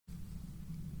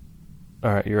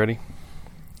All right, you ready?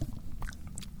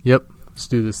 Yep. Let's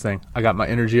do this thing. I got my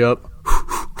energy up.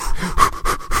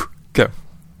 Okay.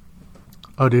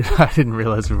 Oh, dude, I didn't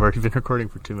realize we've already been recording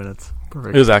for 2 minutes.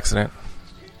 Perfect. It was an accident.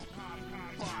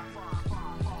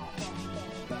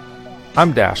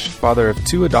 I'm Dash, father of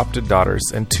 2 adopted daughters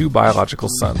and 2 biological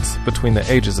sons between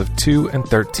the ages of 2 and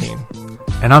 13.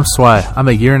 And I'm Swy. I'm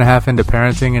a year and a half into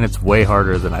parenting, and it's way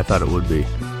harder than I thought it would be.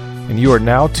 And you are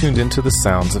now tuned into the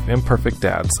sounds of Imperfect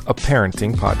Dads, a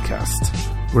parenting podcast.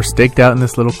 We're staked out in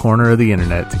this little corner of the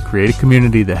internet to create a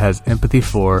community that has empathy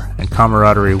for and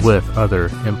camaraderie with other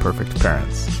imperfect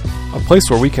parents. A place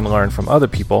where we can learn from other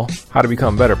people how to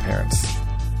become better parents.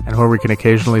 And where we can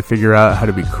occasionally figure out how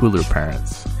to be cooler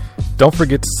parents. Don't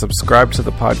forget to subscribe to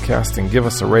the podcast and give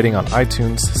us a rating on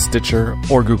iTunes, Stitcher,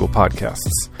 or Google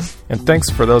Podcasts. And thanks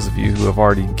for those of you who have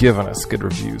already given us good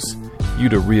reviews. You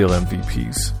the real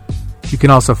MVPs. You can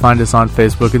also find us on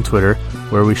Facebook and Twitter,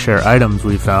 where we share items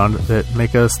we found that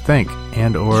make us think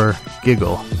and or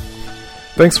giggle.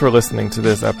 Thanks for listening to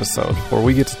this episode, where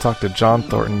we get to talk to John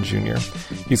Thornton Jr.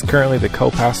 He's currently the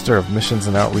co-pastor of Missions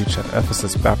and Outreach at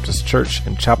Ephesus Baptist Church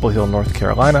in Chapel Hill, North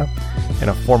Carolina, and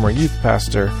a former youth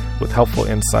pastor with helpful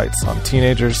insights on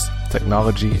teenagers,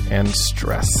 technology, and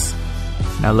stress.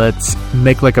 Now let's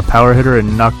make like a power hitter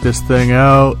and knock this thing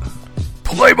out.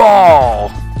 Play ball!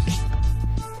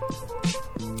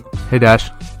 Hey,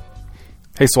 Dash.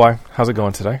 Hey, Swy. How's it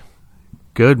going today?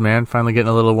 Good, man. Finally getting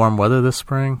a little warm weather this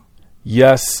spring.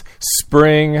 Yes,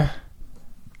 spring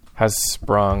has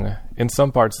sprung in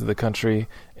some parts of the country,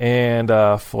 and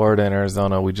Florida and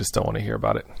Arizona, we just don't want to hear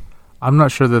about it. I'm not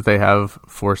sure that they have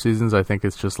 4 seasons. I think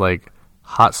it's just like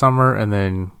hot summer and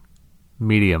then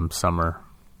medium summer.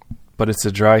 But it's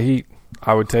a dry heat.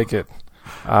 I would take it.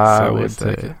 I So would is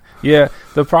take it. it. Yeah,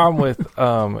 the problem with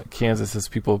Kansas is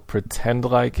people pretend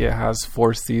like it has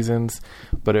 4 seasons,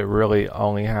 but it really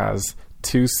only has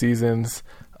 2 seasons.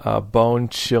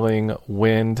 Bone-chilling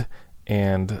wind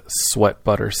and sweat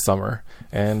butter summer.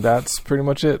 And that's pretty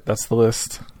much it. That's the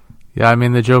list. Yeah, I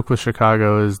mean, the joke with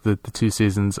Chicago is that the 2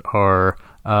 seasons are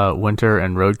winter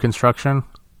and road construction.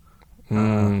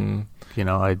 You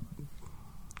know,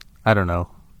 I don't know.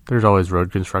 There's always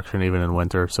road construction even in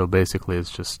winter, so basically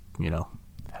it's just,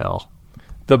 hell.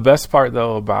 The best part,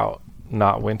 though, about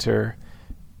not winter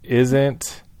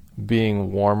isn't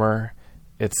being warmer.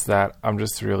 It's that I'm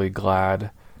just really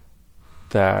glad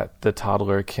that the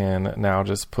toddler can now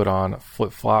just put on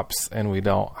flip-flops and we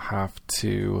don't have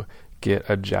to get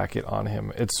a jacket on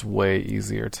him. It's way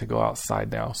easier to go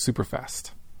outside now super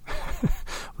fast.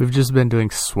 We've just been doing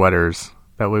sweaters.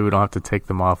 That way we don't have to take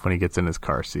them off when he gets in his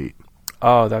car seat.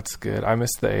 Oh, that's good. I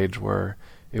missed the age where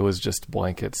it was just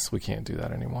blankets. We can't do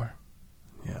that anymore.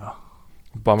 Yeah.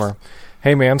 Bummer.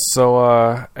 Hey, man,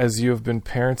 so as you have been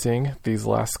parenting these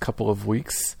last couple of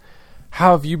weeks,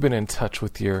 how have you been in touch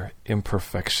with your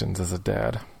imperfections as a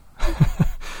dad?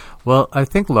 Well, I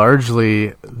think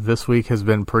largely this week has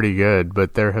been pretty good,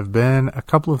 but there have been a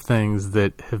couple of things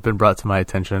that have been brought to my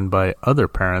attention by other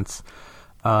parents.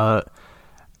 That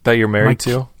you're married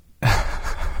to?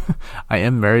 I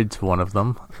am married to one of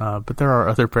them, but there are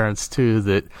other parents too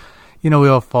that, we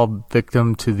all fall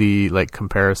victim to the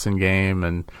comparison game,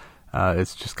 and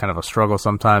it's just kind of a struggle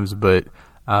sometimes. But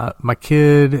my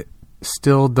kid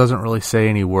still doesn't really say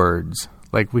any words.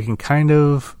 Like, we can kind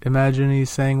of imagine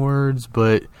he's saying words,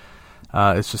 but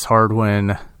it's just hard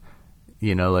when,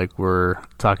 we're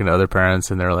talking to other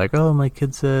parents and they're like, oh, my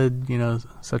kid said,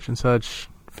 such and such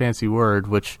fancy word,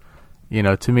 which,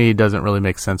 to me doesn't really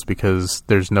make sense because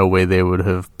there's no way they would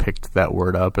have picked that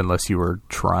word up unless you were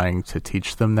trying to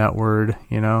teach them that word,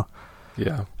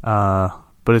 Yeah.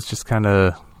 But it's just kind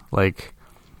of like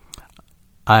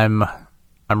I'm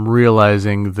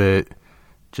realizing that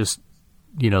just,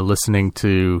 listening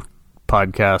to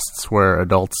podcasts where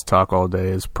adults talk all day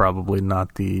is probably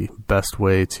not the best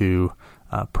way to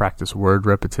practice word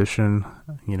repetition,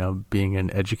 being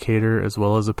an educator as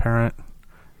well as a parent.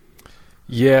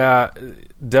 Yeah,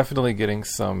 definitely getting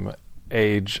some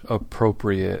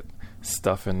age-appropriate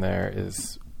stuff in there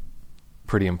is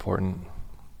pretty important.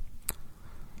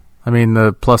 I mean,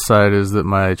 the plus side is that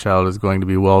my child is going to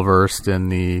be well-versed in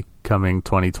the coming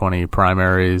 2020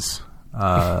 primaries,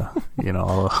 all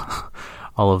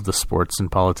of the sports and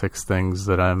politics things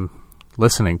that I'm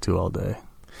listening to all day.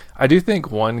 I do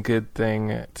think one good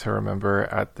thing to remember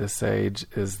at this age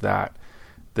is that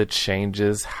the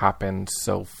changes happen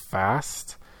so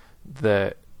fast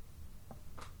that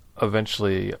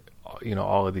eventually,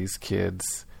 all of these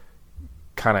kids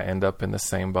kind of end up in the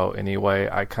same boat anyway.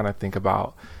 I kind of think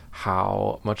about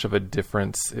how much of a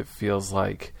difference it feels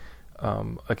like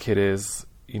a kid is,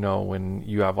 when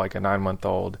you have like a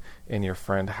 9-month-old and your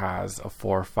friend has a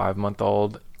 4 or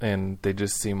 5-month-old, and they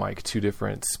just seem like two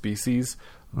different species,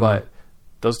 but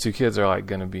those two kids are like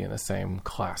going to be in the same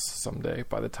class someday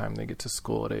by the time they get to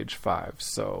school at age 5.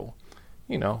 So,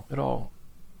 it'll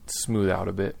smooth out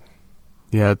a bit.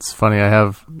 Yeah, it's funny. I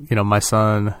have, my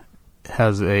son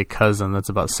has a cousin that's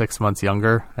about 6 months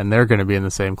younger, and they're going to be in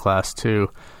the same class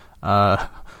too.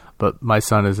 But my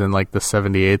son is in like the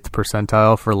 78th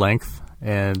percentile for length,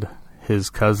 and his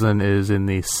cousin is in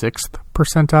the 6th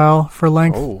percentile for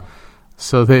length. Oh.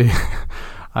 So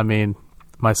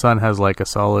my son has like a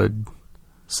solid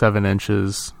 7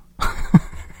 inches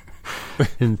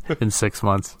in 6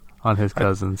 months on his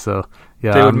cousin. So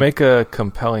yeah, they would make a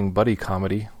compelling buddy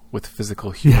comedy with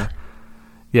physical humor.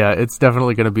 Yeah, it's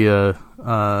definitely going to be a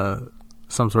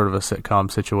some sort of a sitcom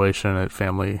situation at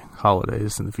family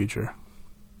holidays in the future.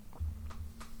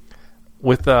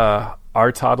 With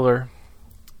our toddler,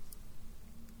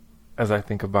 as I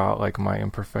think about like my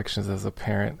imperfections as a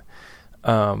parent,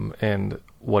 and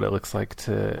what it looks like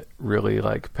to really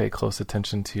like pay close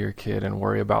attention to your kid and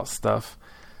worry about stuff,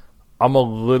 I'm a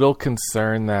little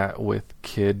concerned that with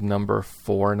kid number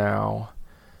 4 now,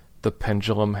 the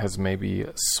pendulum has maybe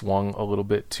swung a little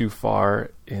bit too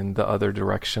far in the other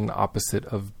direction, opposite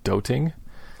of doting.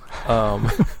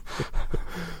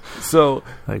 So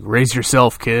like, raise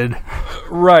yourself, kid.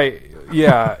 Right.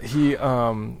 Yeah. He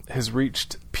has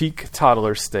reached peak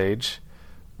toddler stage,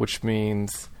 which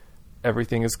means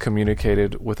everything is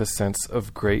communicated with a sense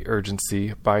of great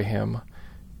urgency by him.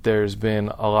 There's been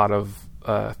a lot of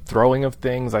throwing of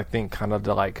things, I think, kind of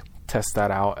to like test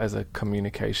that out as a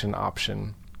communication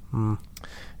option.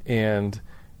 And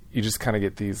you just kind of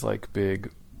get these like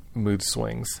big mood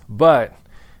swings. But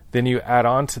then you add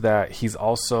on to that, he's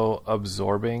also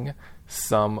absorbing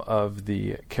some of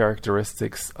the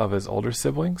characteristics of his older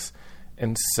siblings.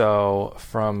 And so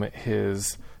from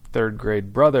his 3rd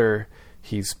grade brother,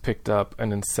 he's picked up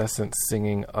an incessant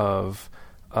singing of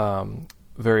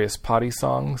various potty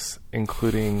songs,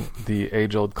 including the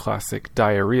age-old classic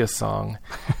diarrhea song.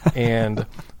 And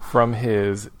from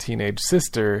his teenage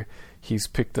sister, he's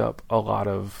picked up a lot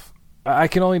of, I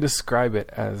can only describe it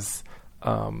as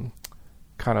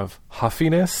kind of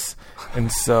huffiness.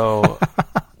 And so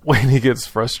when he gets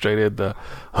frustrated,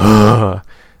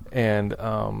 and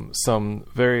some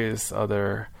various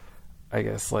other, I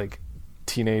guess, like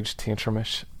teenage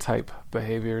tantrumish type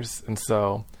behaviors. And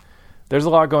so there's a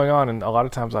lot going on, and a lot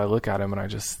of times I look at him and I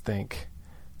just think,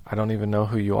 I don't even know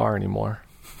who you are anymore.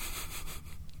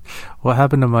 What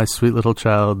happened to my sweet little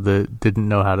child that didn't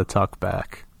know how to talk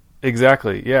back?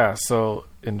 Exactly. Yeah. So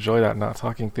enjoy that not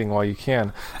talking thing while you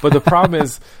can. But the problem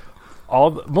is,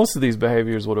 most of these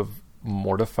behaviors would have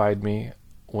mortified me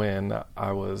when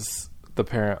I was the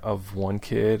parent of one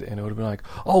kid, and it would have been like,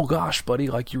 oh gosh, buddy,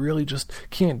 like you really just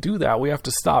can't do that. We have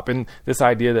to stop. And this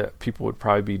idea that people would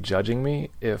probably be judging me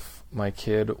if my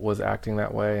kid was acting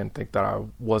that way and think that I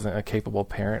wasn't a capable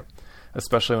parent,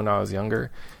 especially when I was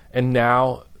younger. And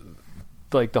now,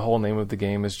 like, the whole name of the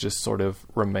game is just sort of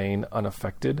remain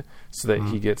unaffected so that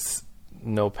he gets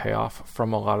no payoff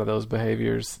from a lot of those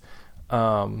behaviors.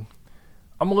 I'm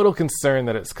a little concerned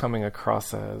that it's coming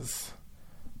across as,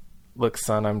 look,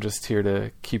 son, I'm just here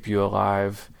to keep you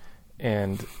alive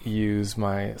and use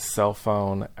my cell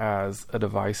phone as a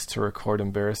device to record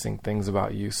embarrassing things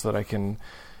about you so that I can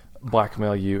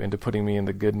blackmail you into putting me in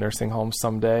the good nursing home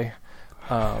someday.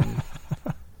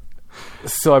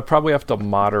 So I probably have to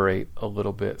moderate a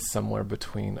little bit somewhere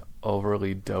between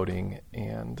overly doting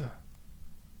and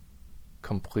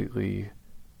completely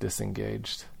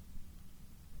disengaged.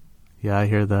 Yeah, I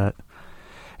hear that.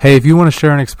 Hey, if you want to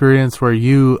share an experience where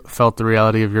you felt the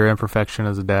reality of your imperfection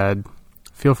as a dad,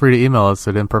 feel free to email us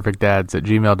at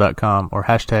imperfectdads@gmail.com or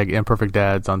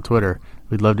 #imperfectdads on Twitter.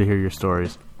 We'd love to hear your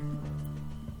stories.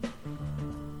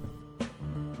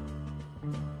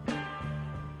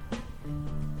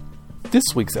 This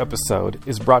week's episode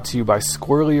is brought to you by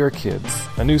Squirrelier Kids,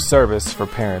 a new service for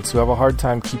parents who have a hard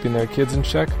time keeping their kids in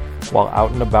check while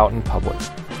out and about in public.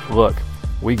 Look,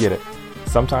 we get it.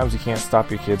 Sometimes you can't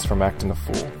stop your kids from acting a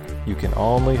fool. You can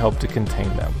only hope to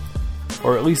contain them.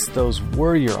 Or at least those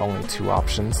were your only 2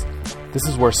 options. This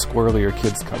is where Squirrelier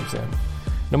Kids comes in.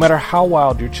 No matter how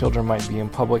wild your children might be in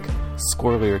public,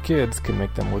 Squirrelier Kids can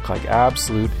make them look like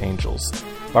absolute angels.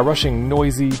 By rushing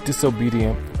noisy,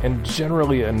 disobedient, and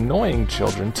generally annoying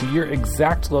children to your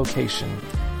exact location,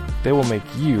 they will make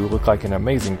you look like an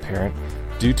amazing parent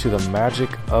due to the magic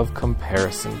of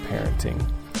comparison parenting.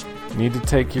 Need to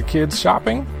take your kids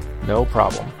shopping? No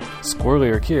problem.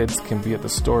 Squirrelier Kids can be at the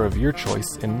store of your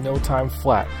choice in no time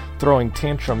flat, throwing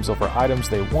tantrums over items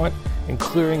they want and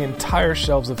clearing entire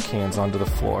shelves of cans onto the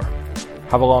floor.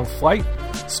 Have a long flight?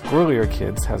 Squirrelier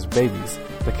Kids has babies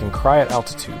that can cry at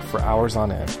altitude for hours on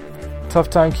end. Tough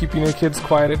time keeping your kids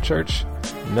quiet at church?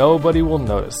 Nobody will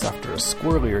notice after a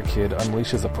Squirrelier Kid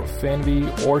unleashes a profanity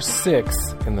or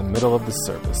 6 in the middle of the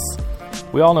service.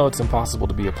 We all know it's impossible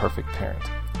to be a perfect parent.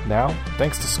 Now,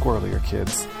 thanks to Squirrelier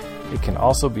Kids, it can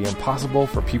also be impossible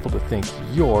for people to think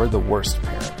you're the worst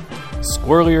parent.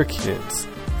 Squirrelier Kids,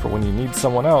 for when you need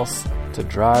someone else to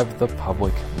drive the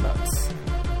public nuts.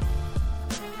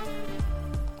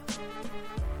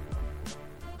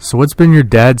 So what's been your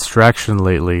dad's distraction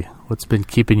lately? What's been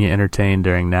keeping you entertained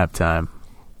during nap time?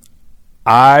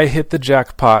 I hit the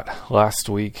jackpot last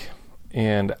week,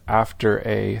 and after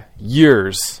a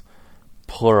years,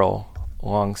 plural,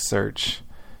 long search,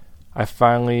 I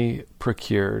finally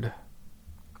procured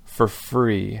for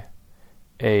free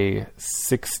a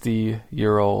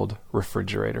 60-year-old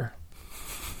refrigerator.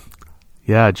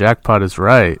 Yeah, jackpot is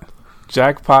right.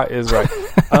 Jackpot is right.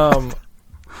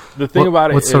 The thing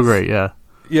about it what's is... so great, yeah.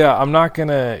 Yeah, I'm not going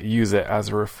to use it as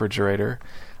a refrigerator.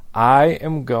 I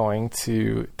am going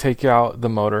to take out the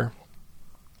motor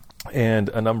and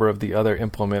a number of the other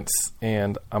implements,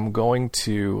 and I'm going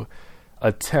to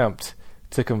attempt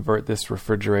to convert this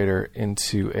refrigerator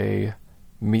into a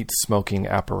meat smoking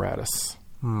apparatus.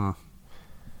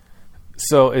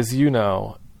 So, as you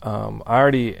know, I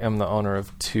already am the owner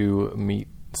of 2 meat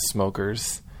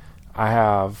smokers. I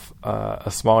have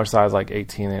a smaller size, like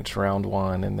 18-inch round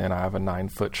one, and then I have a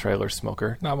 9-foot trailer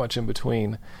smoker. Not much in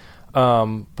between.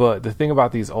 But the thing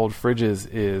about these old fridges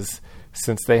is,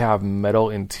 since they have metal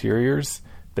interiors,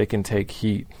 they can take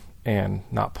heat and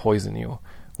not poison you,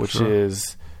 which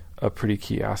is a pretty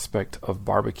key aspect of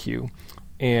barbecue.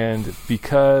 And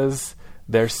because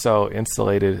they're so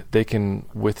insulated, they can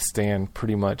withstand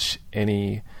pretty much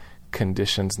any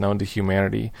conditions known to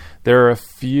humanity. There are a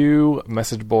few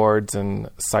message boards and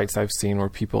sites I've seen where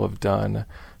people have done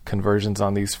conversions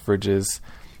on these fridges.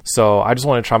 So I just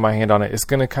want to try my hand on it. It's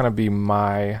going to kind of be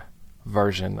my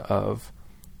version of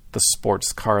the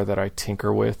sports car that I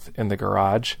tinker with in the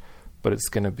garage, but it's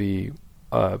going to be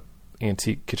a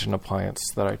antique kitchen appliance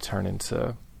that I turn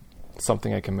into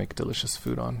something I can make delicious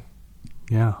food on.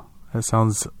 Yeah, that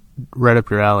sounds right up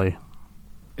your alley.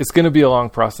 It's going to be a long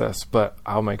process, but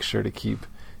I'll make sure to keep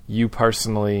you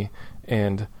personally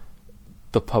and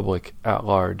the public at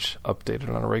large updated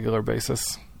on a regular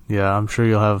basis. Yeah, I'm sure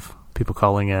you'll have people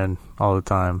calling in all the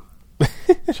time.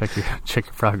 check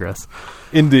your progress.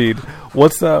 Indeed.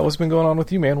 What's been going on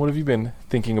with you, man? What have you been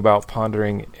thinking about,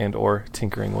 pondering, and or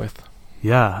tinkering with?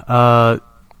 Yeah, I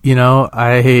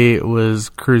was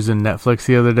cruising Netflix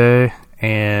the other day,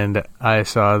 and I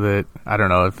saw that, I don't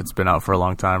know if it's been out for a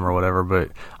long time or whatever, but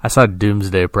I saw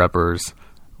Doomsday Preppers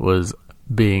was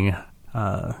being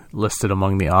listed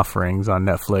among the offerings on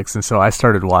Netflix, and so I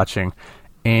started watching.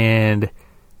 And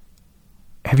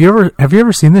have you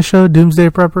ever seen the show Doomsday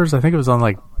Preppers? I think it was on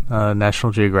like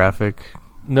National Geographic.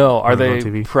 No, are they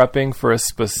TV. prepping for a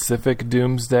specific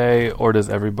doomsday, or does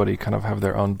everybody kind of have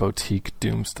their own boutique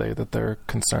doomsday that they're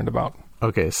concerned about?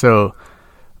 Okay, so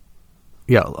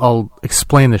yeah, I'll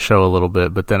explain the show a little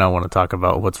bit, but then I want to talk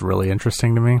about what's really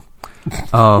interesting to me.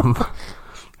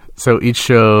 So each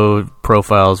show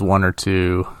profiles 1 or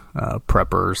 2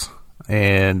 preppers,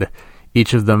 and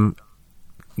each of them,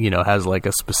 has like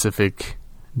a specific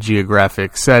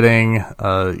geographic setting,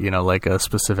 like a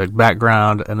specific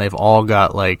background, and they've all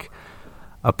got like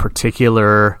a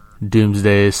particular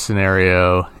doomsday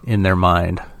scenario in their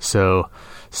mind. So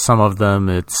some of them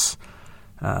it's,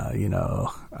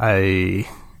 I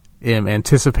am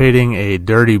anticipating a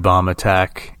dirty bomb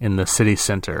attack in the city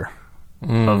center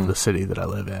of the city that I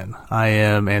live in. I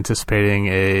am anticipating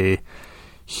a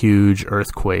huge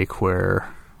earthquake where,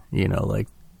 like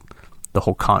the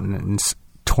whole continent's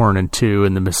torn in two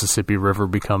and the Mississippi River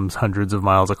becomes hundreds of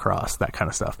miles across, that kind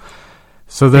of stuff.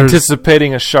 So there's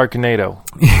anticipating a Sharknado.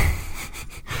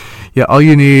 Yeah, all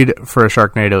you need for a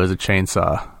Sharknado is a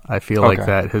chainsaw. I feel like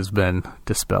that has been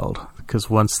dispelled, because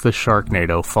once the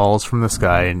Sharknado falls from the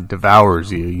sky and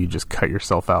devours you, you just cut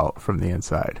yourself out from the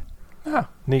inside. Ah,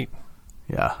 neat.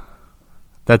 Yeah.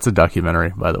 That's a documentary,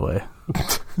 by the way.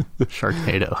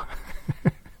 Sharknado.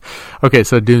 Okay,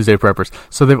 so Doomsday Preppers.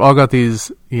 So they've all got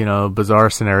these, bizarre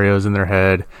scenarios in their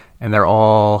head, and they're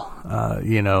all,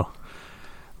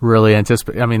 really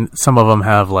anticipate. I mean, some of them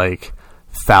have like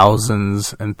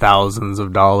thousands and thousands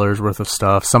of dollars worth of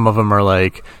stuff. Some of them are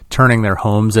like turning their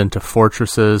homes into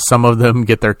fortresses. Some of them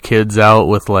get their kids out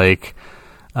with like,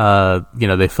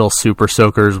 they fill super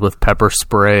soakers with pepper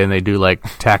spray and they do like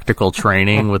tactical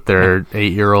training with their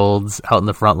 8-year-olds out in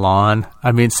the front lawn.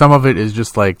 I mean, some of it is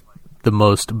just like the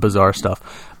most bizarre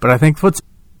stuff. But I think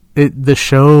the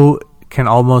show can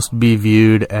almost be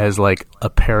viewed as like a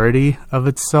parody of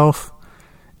itself,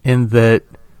 in that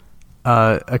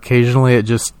occasionally it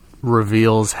just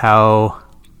reveals how,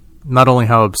 not only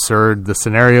how absurd the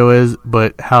scenario is,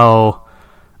 but how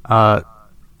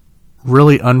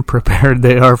really unprepared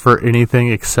they are for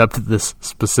anything except this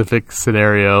specific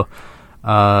scenario.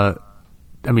 I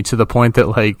mean, to the point that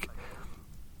like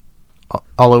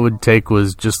all it would take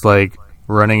was just like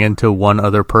running into one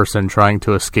other person trying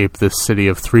to escape this city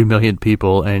of 3 million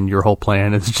people, and your whole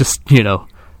plan is just,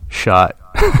 shot.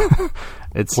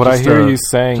 It's what I hear you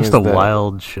saying just is a that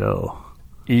wild show.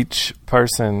 Each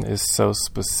person is so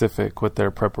specific with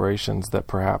their preparations that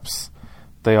perhaps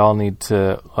they all need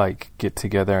to like get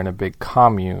together in a big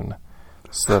commune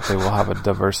so that they will have a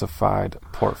diversified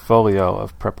portfolio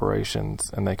of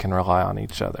preparations and they can rely on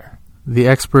each other. The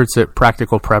experts at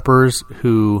Practical Preppers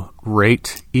who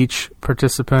rate each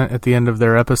participant at the end of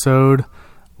their episode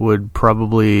would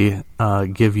probably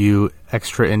give you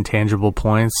extra intangible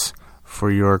points for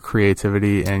your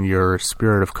creativity and your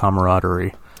spirit of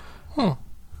camaraderie.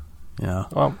 Yeah.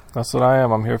 Well, that's what I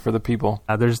am. I'm here for the people.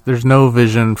 There's no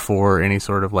vision for any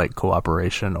sort of like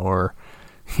cooperation or,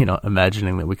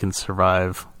 imagining that we can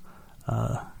survive,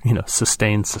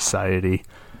 sustained society.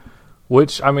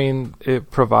 Which, I mean,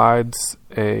 it provides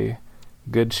a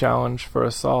good challenge for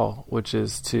us all, which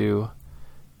is to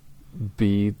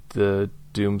be the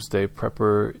doomsday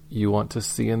prepper you want to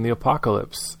see in the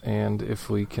apocalypse. And if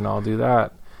we can all do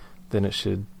that, then it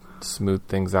should smooth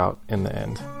things out in the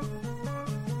end.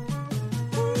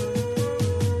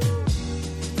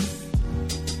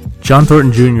 John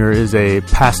Thornton Jr. is a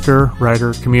pastor,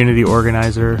 writer, community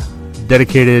organizer,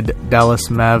 dedicated Dallas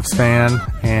Mavs fan,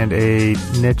 and a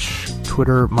niche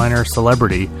Twitter minor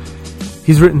celebrity.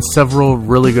 He's written several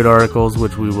really good articles,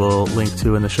 which we will link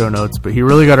to in the show notes, but he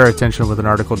really got our attention with an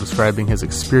article describing his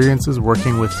experiences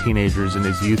working with teenagers in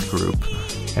his youth group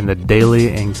and the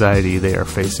daily anxiety they are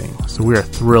facing. So we are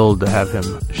thrilled to have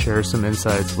him share some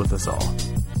insights with us all.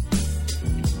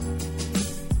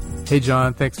 Hey,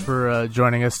 John, thanks for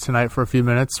joining us tonight for a few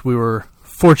minutes. We were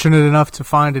fortunate enough to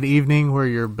find an evening where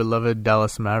your beloved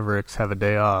Dallas Mavericks have a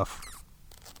day off.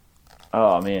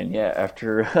 Oh man, yeah.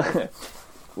 After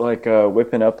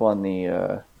whipping up on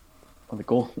the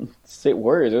Golden State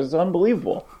Warriors, it was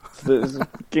unbelievable. It was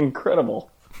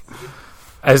incredible.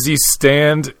 As you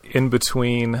stand in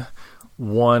between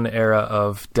one era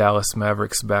of Dallas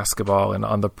Mavericks basketball and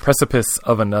on the precipice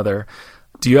of another,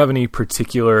 do you have any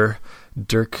particular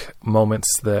Dirk moments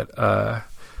that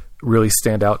really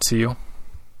stand out to you?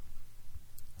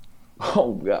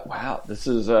 Oh, wow. This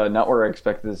is not where I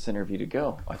expected this interview to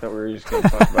go. I thought we were just going to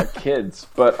talk about kids.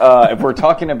 But if we're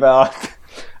talking about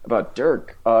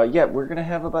Dirk, yeah, we're going to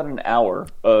have about an hour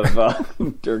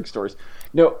of Dirk stories.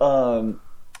 No,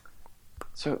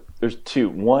 so there's two.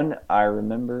 One, I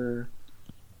remember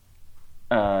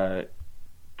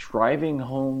driving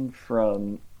home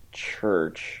from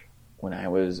church when I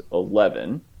was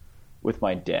 11 with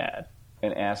my dad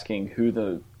and asking who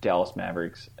the Dallas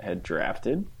Mavericks had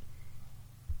drafted.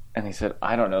 And he said,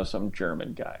 I don't know, some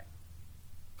German guy.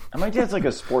 And my dad's like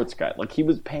a sports guy. Like, he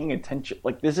was paying attention.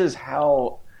 Like, this is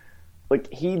how,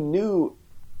 like, he knew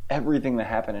everything that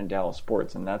happened in Dallas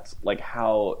sports. And that's, like,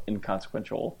 how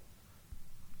inconsequential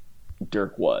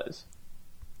Dirk was.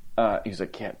 He was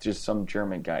like, yeah, just some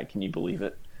German guy. Can you believe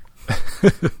it?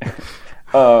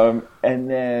 And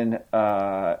then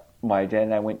my dad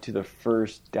and I went to the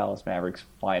first Dallas Mavericks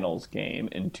finals game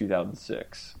in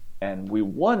 2006. And we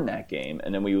won that game,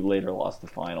 and then we later lost the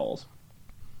finals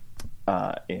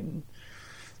in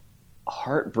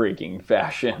heartbreaking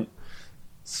fashion.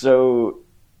 So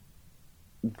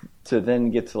to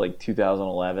then get to like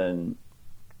 2011,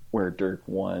 where Dirk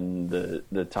won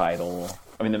the title.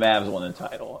 I mean, the Mavs won the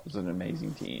title. It was an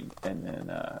amazing team, and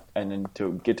then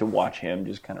to get to watch him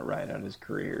just kind of ride out his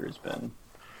career has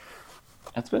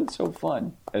been so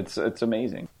fun. It's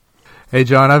amazing. Hey,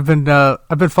 John, I've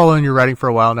been following your writing for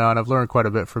a while now, and I've learned quite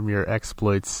a bit from your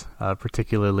exploits,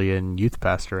 particularly in youth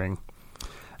pastoring.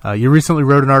 You recently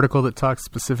wrote an article that talks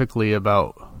specifically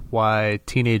about why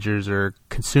teenagers are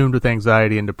consumed with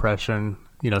anxiety and depression,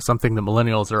 something that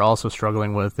millennials are also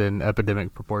struggling with in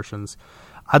epidemic proportions.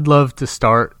 I'd love to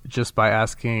start just by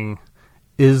asking,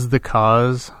 is the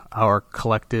cause our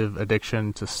collective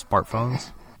addiction to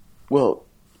smartphones? Well,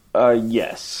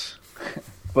 yes,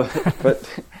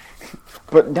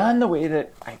 but not in the way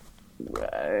that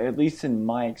at least in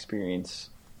my experience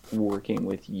working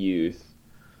with youth,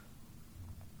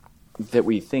 that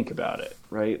we think about it,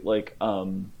 right? Like,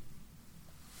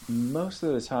 most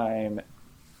of the time,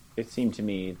 it seemed to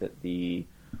me that the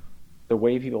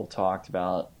way people talked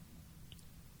about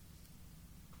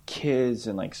kids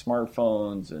and like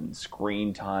smartphones and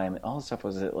screen time and all this stuff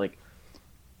was that like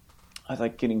I was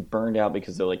like getting burned out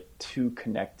because they're like too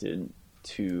connected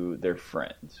to their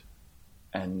friends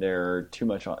and they're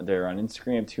they're on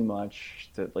Instagram too much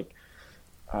that like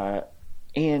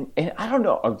and I don't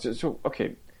know, so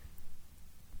okay,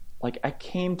 like I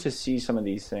came to see some of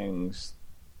these things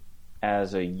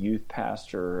as a youth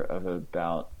pastor of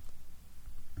about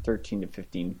 13 to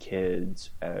 15 kids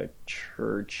at a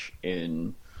church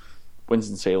in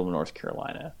Winston-Salem, North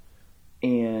Carolina.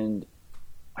 And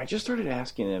I just started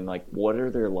asking them, like, what are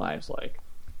their lives like?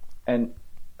 And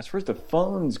as far as the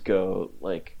phones go,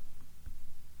 like,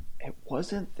 it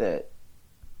wasn't that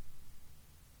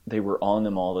they were on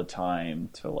them all the time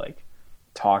to, like,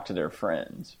 talk to their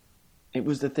friends. It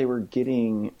was that they were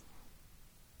getting,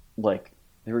 like,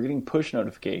 push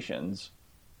notifications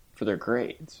for their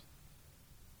grades.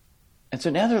 And so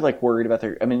now they're, like, worried about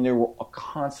they're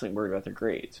constantly worried about their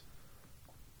grades.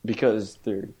 Because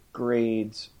their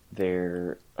grades,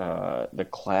 their the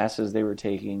classes they were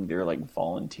taking, their like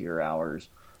volunteer hours,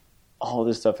 all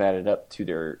this stuff added up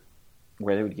to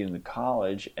where they would get into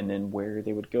college and then where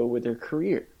they would go with their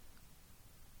career.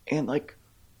 And like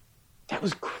that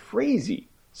was crazy.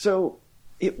 So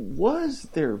it was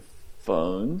their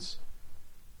phones,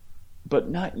 but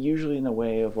not usually in the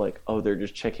way of like, oh, they're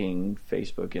just checking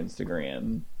Facebook,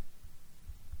 Instagram.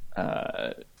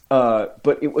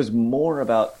 But it was more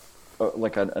about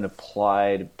like an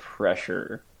applied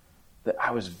pressure that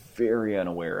I was very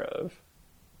unaware of.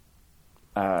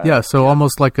 So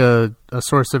almost like a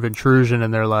source of intrusion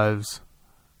in their lives,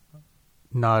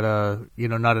 not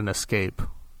not an escape.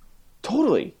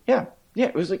 Totally, yeah.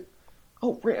 It was like,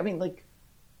 oh, right. I mean, like,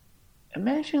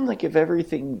 imagine like if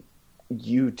everything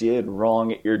you did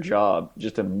wrong at your job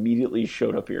just immediately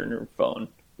showed up here in your phone,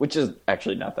 which is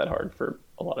actually not that hard for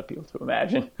a lot of people to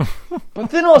imagine.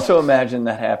 But then also imagine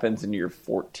that happens and you're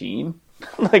 14.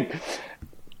 Like,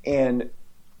 and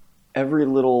every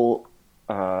little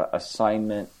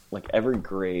assignment, like every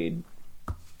grade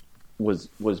was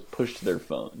pushed to their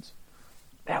phones.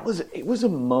 It was a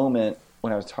moment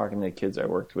when I was talking to the kids I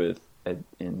worked with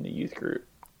in the youth group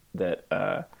that,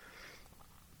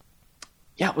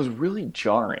 it was really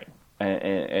jarring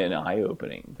and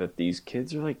eye-opening that these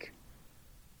kids are like,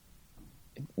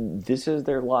 this is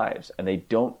their lives, and they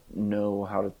don't know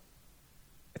how to.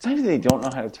 It's not that they don't know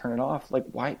how to turn it off. Like,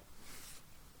 why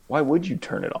would you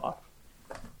turn it off?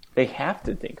 They have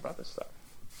to think about this stuff.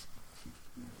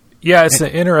 Yeah, it's an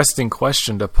interesting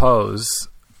question to pose,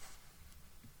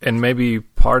 and maybe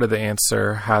part of the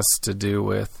answer has to do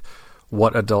with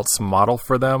what adults model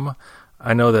for them.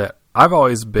 I know that I've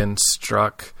always been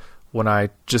struck when I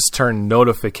just turn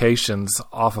notifications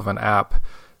off of an app,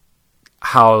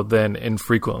 how then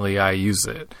infrequently I use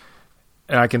it.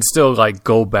 And I can still like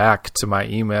go back to my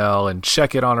email and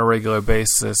check it on a regular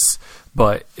basis.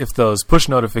 But if those push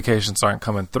notifications aren't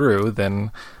coming through,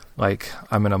 then like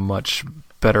I'm in a much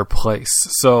better place.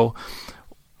 So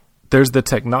there's the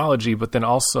technology, but then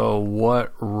also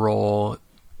what role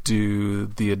do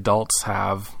the adults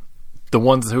have, the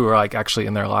ones who are like actually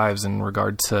in their lives, in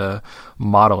regard to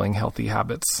modeling healthy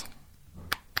habits?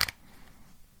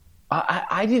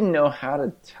 I didn't know how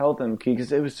to tell them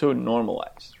because it was so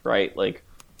normalized, right? Like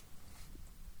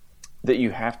that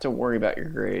you have to worry about your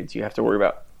grades, you have to worry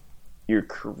about your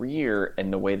career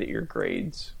and the way that your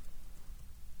grades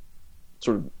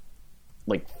sort of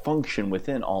like function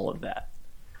within all of that.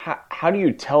 How do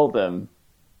you tell them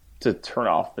to turn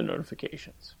off the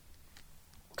notifications?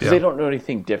 Because they don't know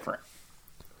anything different.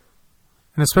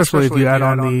 And especially if you add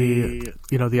on the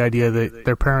the idea that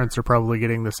their parents are probably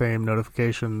getting the same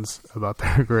notifications about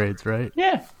their grades, right?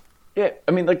 Yeah.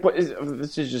 I mean, like,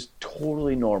 this is just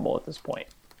totally normal at this point.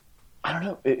 I don't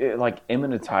know. It like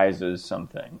immanentizes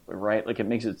something, right? Like it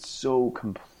makes it so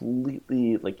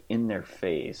completely like in their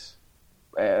face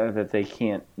that they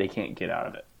can't get out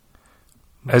of it.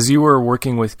 As you were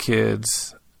working with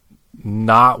kids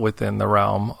not within the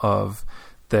realm of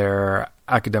their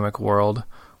academic world,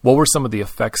 what were some of the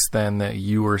effects then that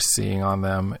you were seeing on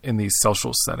them in these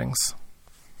social settings?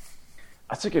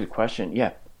 That's a good question.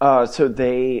 Yeah. So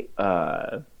they,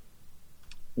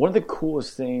 one of the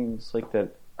coolest things like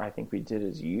that I think we did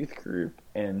as a youth group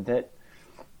and that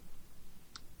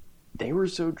they were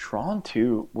so drawn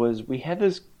to was we had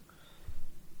this.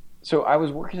 So I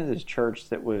was working at this church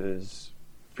that was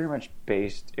very much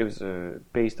based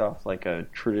off like a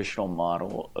traditional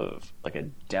model of like a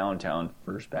downtown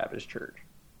First Baptist church.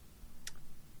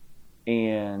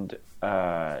 And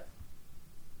so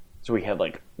we had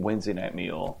like Wednesday night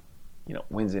meal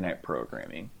Wednesday night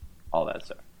programming, all that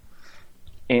stuff.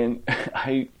 And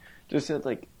I just said,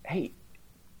 like, hey,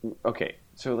 okay,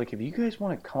 so, like, if you guys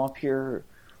want to come up here,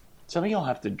 some of y'all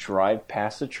have to drive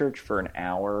past the church for an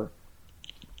hour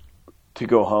to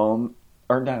go home,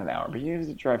 or not an hour, but you have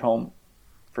to drive home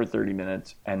for 30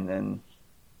 minutes and then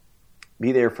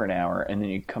be there for an hour, and then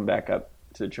you come back up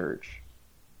to the church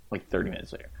like 30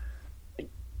 minutes later.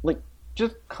 Like,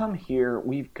 just come here.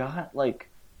 We've got, like,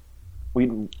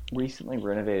 we recently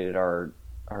renovated our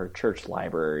church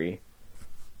library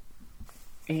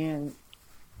and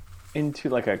into,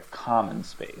 like, a common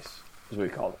space, is what we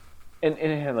called it. And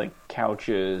it had, like,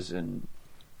 couches, and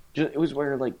it was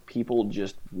where, like, people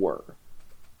just were.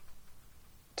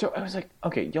 So I was like,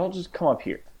 okay, y'all just come up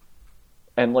here.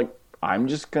 And, like, I'm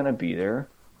just going to be there.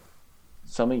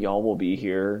 Some of y'all will be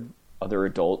here. Other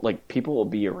adult, like, people will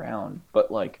be around.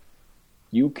 But, like,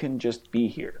 you can just be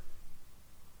here.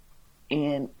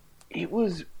 And it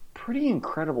was pretty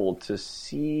incredible to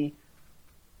see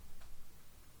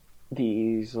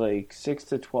these, like, 6th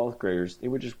to 12th graders. They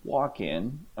would just walk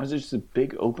in. It was just a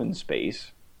big open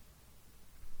space.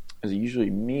 It was usually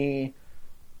me,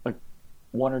 like,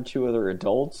 one or two other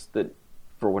adults that,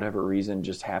 for whatever reason,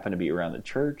 just happened to be around the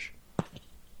church.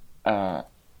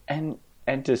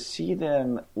 And to see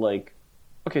them, like,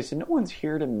 okay, so no one's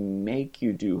here to make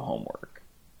you do homework.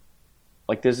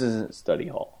 Like, this isn't study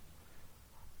hall.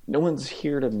 No one's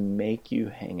here to make you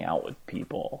hang out with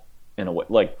people in a way,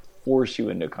 like, force you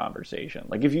into conversation.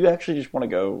 Like, if you actually just want to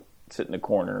go sit in the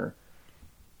corner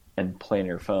and play on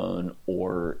your phone,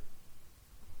 or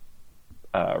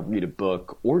read a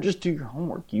book, or just do your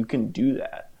homework, you can do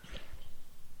that.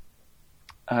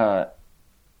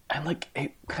 And, like,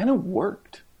 it kind of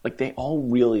worked. Like, they all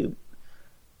really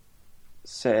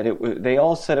said it was. They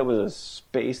all said it was a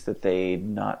space that they'd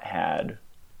not had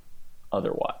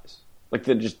otherwise. Like,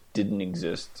 that just didn't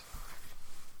exist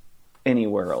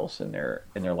anywhere else in their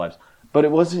lives. But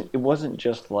it wasn't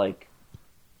just like,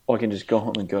 oh, I can just go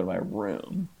home and go to my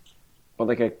room, but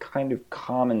like a kind of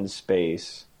common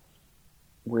space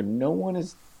where no one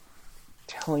is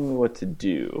telling me what to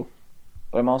do,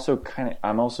 but I'm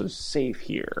also safe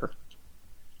here,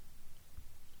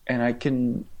 and I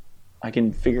can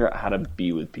figure out how to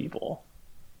be with people.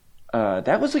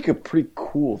 That was like a pretty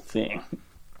cool thing.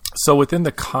 So within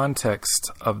the context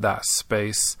of that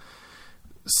space,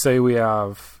 say we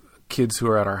have kids who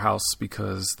are at our house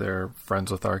because they're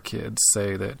friends with our kids,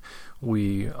 say that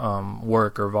we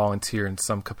work or volunteer in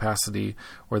some capacity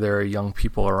where there are young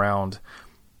people around.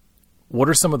 What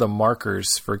are some of the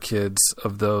markers for kids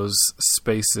of those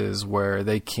spaces where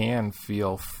they can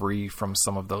feel free from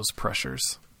some of those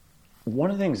pressures?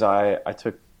 One of the things I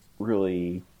took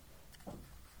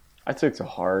to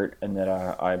heart, and that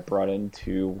I brought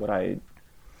into what I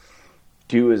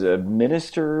do as a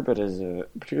minister, but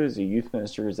particularly as a youth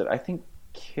minister, is that I think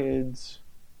kids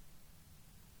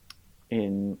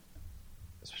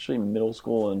especially middle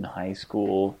school and high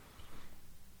school,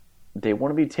 they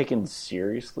want to be taken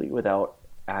seriously without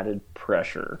added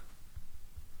pressure,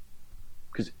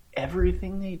 because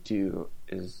everything they do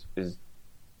is there's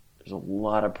a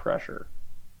lot of pressure.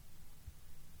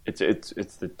 It's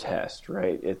the test,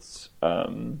 right? It's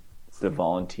the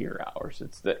volunteer hours.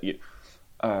 It's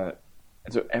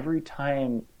and so every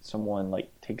time someone like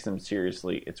takes them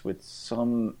seriously, it's with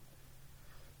some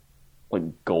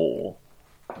like goal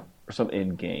or some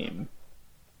end game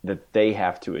that they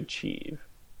have to achieve.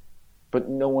 But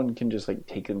no one can just like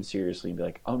take them seriously and be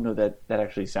like, oh no, that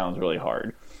actually sounds really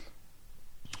hard.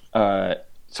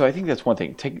 So I think that's one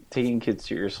thing, taking kids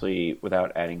seriously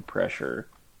without adding pressure.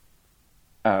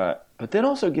 But then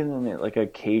also giving them like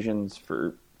occasions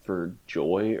for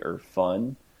joy or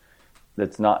fun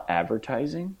that's not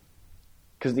advertising.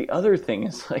 Because the other thing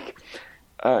is like,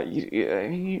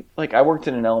 like I worked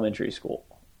in an elementary school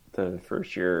the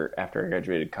first year after I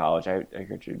graduated college. I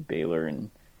graduated Baylor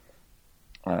in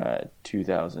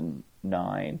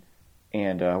 2009,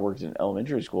 and I worked in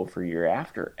elementary school for a year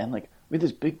after. And like we had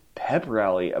this big pep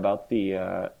rally about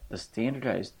the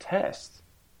standardized test.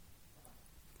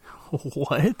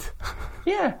 What?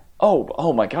 Yeah.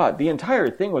 Oh my God. The entire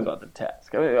thing was about the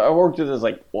test. I mean, I worked at this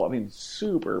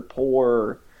super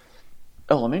poor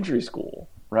elementary school,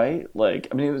 right? Like,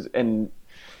 I mean, it was, and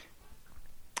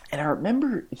I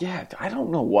remember, yeah, I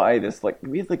don't know why this, like,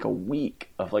 we had like a week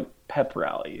of like pep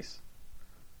rallies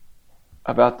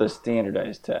about the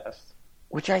standardized test,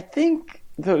 which I think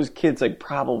those kids like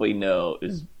probably know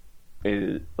is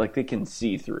like they can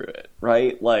see through it,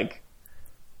 right? Like,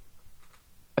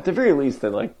 at the very least, they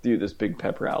like do this big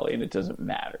pep rally, and it doesn't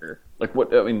matter. Like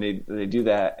what I mean, they do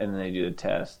that, and then they do the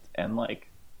test, and like,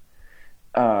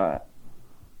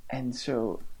 and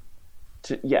so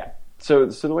so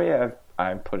the way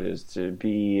I put it is to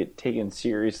be taken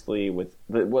seriously with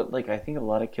what like I think a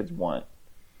lot of kids want,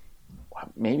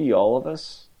 maybe all of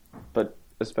us, but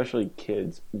especially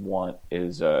kids want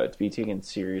is to be taken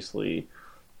seriously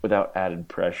without added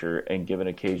pressure and given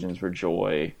occasions for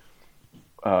joy,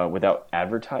 without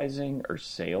advertising or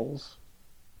sales.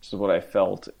 This is what I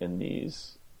felt in the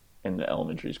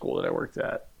elementary school that I worked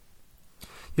at.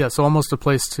 Yeah, so almost a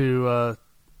place to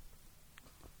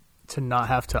not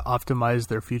have to optimize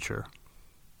their future.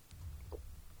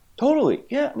 Totally.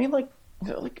 Yeah, I mean,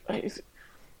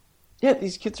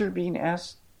 these kids are being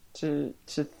asked to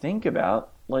think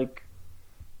about, like,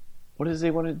 what does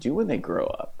they want to do when they grow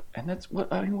up? And that's what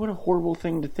a horrible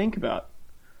thing to think about.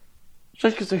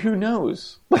 Just because who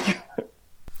knows?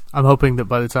 I'm hoping that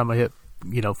by the time I hit,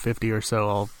 50 or so,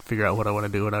 I'll figure out what I want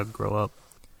to do when I grow up.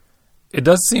 It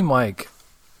does seem like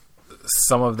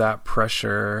some of that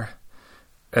pressure,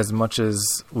 as much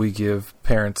as we give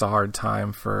parents a hard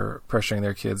time for pressuring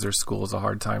their kids or schools a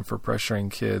hard time for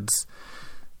pressuring kids,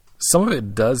 some of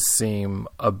it does seem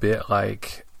a bit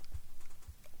like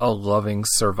a loving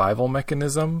survival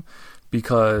mechanism,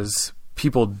 because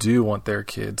people do want their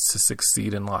kids to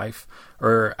succeed in life,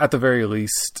 or at the very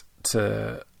least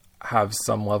to have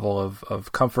some level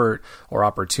of comfort or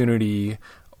opportunity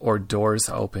or doors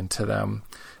open to them.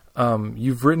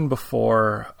 You've written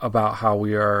before about how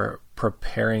we are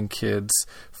preparing kids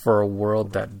for a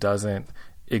world that doesn't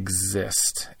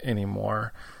exist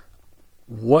anymore.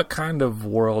 What kind of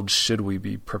world should we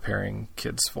be preparing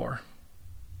kids for?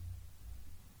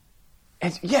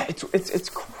 It's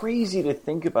crazy to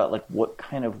think about, like, what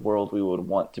kind of world we would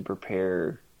want to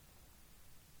prepare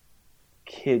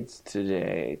kids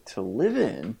today to live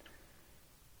in,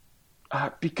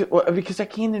 because I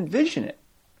can't envision it,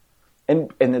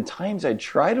 and the times I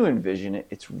try to envision it,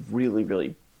 it's really,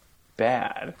 really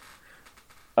bad,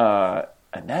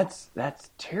 and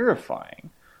that's terrifying.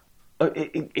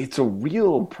 It's a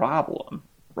real problem,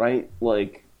 right?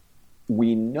 Like,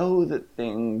 we know that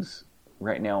things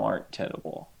right now aren't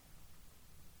tenable.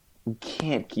 We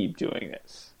can't keep doing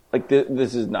this. Like,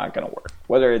 this is not going to work.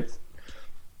 Whether it's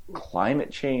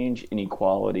climate change,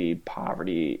 inequality,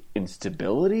 poverty,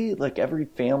 instability. Like, every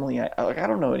family, I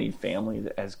don't know any family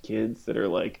that has kids that are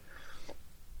like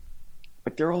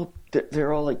they're all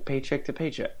like paycheck to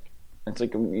paycheck. It's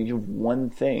like one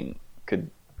thing could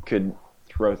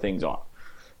throw things off.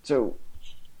 So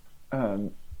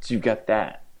you've got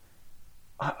that.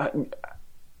 I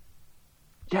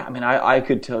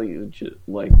could tell you just,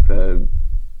 like, the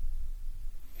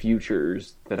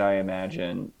futures that I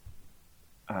imagine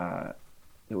that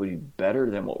would be better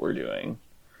than what we're doing.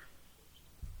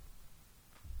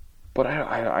 But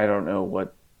I don't know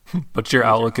what. But your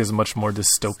outlook is much more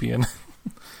dystopian.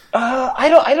 I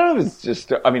don't know if it's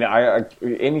just. I mean,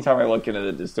 anytime I look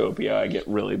into the dystopia, I get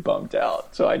really bummed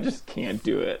out. So I just can't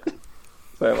do it.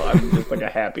 So I'm just like a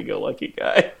happy-go-lucky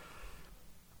guy.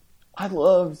 I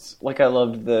loved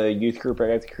the youth group I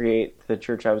got to create, the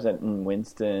church I was at in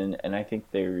Winston, and I think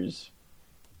there's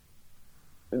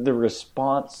the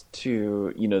response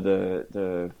to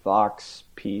the Vox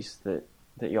piece that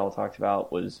y'all talked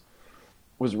about was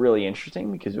really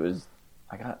interesting, because it was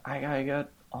I got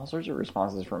all sorts of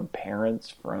responses from parents,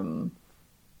 from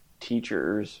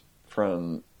teachers,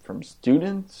 from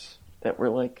students that were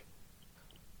like,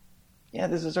 yeah,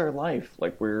 this is our life.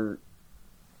 Like,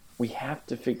 we have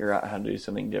to figure out how to do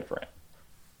something different.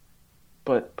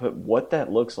 But what that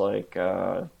looks like,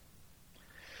 I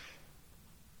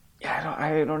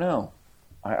don't know.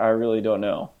 I really don't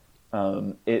know.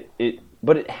 But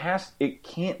it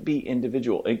can't be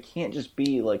individual. It can't just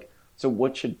be like, so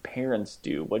what should parents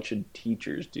do? What should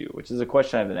teachers do? Which is a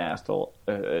question I've been asked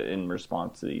in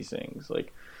response to these things.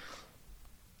 Like,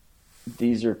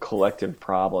 these are collective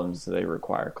problems. They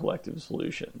require collective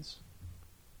solutions.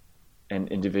 And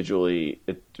individually,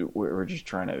 we're just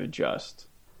trying to adjust.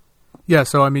 Yeah,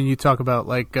 so I mean, you talk about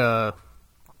like, a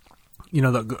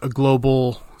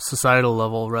global societal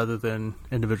level rather than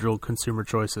individual consumer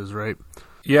choices, right?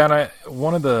 Yeah, and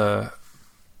one of the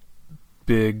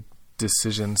big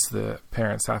decisions that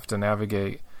parents have to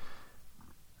navigate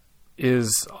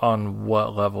is on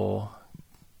what level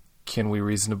can we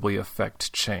reasonably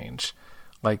affect change?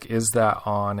 Like, is that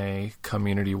on a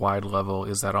community-wide level?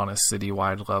 Is that on a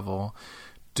city-wide level?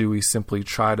 Do we simply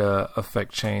try to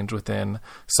affect change within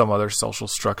some other social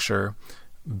structure,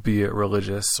 be it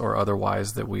religious or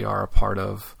otherwise, that we are a part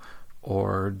of?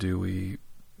 Or do we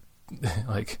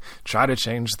try to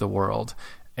change the world?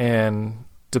 And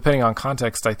depending on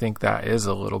context, I think that is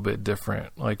a little bit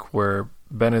different. Like, where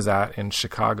Ben is at in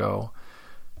Chicago,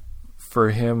 for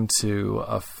him to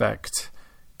affect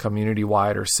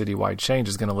community-wide or city-wide change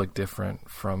is going to look different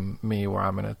from me, where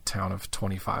I'm in a town of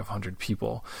 2,500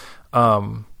 people.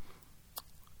 So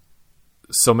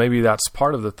maybe that's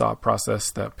part of the thought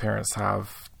process that parents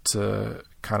have to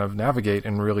kind of navigate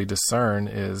and really discern,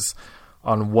 is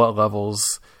on what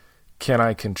levels can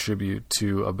I contribute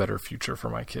to a better future for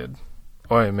my kid,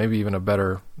 or maybe even a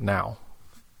better now.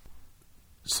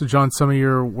 So John, some of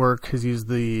your work has used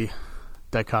the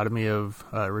dichotomy of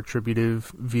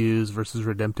retributive views versus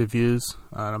redemptive views.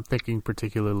 And I'm thinking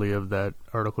particularly of that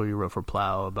article you wrote for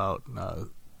Plow about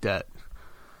debt.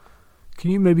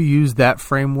 Can you maybe use that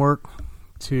framework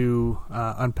to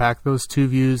unpack those two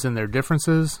views and their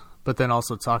differences, but then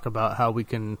also talk about how we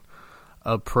can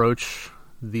approach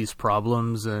these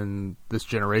problems and this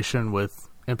generation with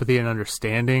empathy and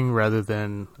understanding rather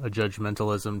than a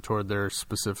judgmentalism toward their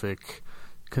specific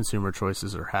consumer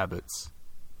choices or habits?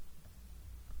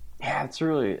 Yeah,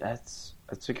 that's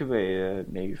a good way to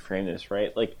maybe frame this,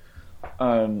 right? Like,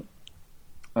 and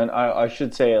I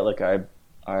should say, like, I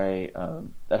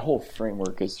that whole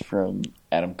framework is from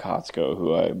Adam Kotsko,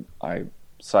 who I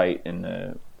cite in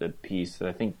the piece that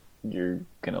I think you're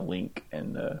gonna link.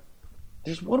 And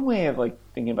there's one way of like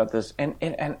thinking about this,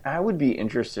 and I would be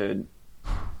interested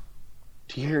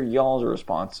to hear y'all's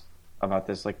response about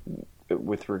this, like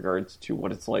with regards to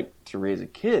what it's like to raise a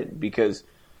kid, because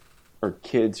or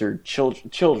kids or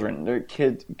children. They're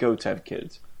kids. Goats have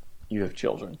kids. You have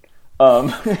children.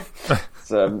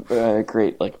 It's a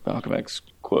great like Malcolm X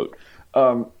quote.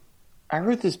 I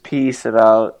wrote this piece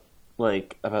about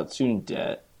student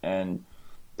debt and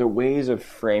the ways of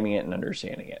framing it and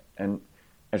understanding it. And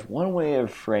there's one way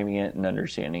of framing it and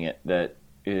understanding it that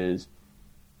is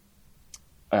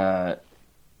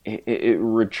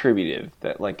retributive.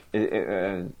 That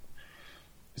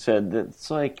said that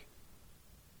it's like,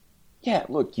 yeah,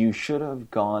 look, you should have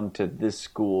gone to this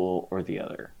school or the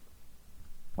other.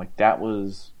 Like that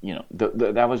was,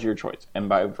 that was your choice. And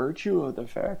by virtue of the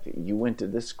fact that you went to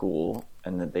this school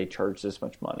and that they charged this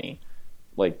much money,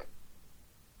 like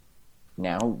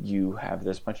now you have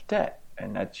this much debt,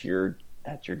 and that's your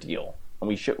deal. And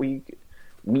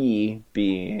we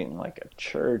being like a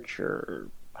church or,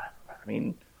 I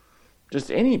mean,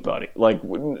 just anybody, like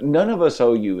none of us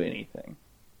owe you anything.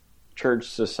 Church,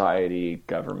 society,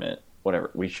 government, whatever.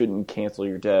 We shouldn't cancel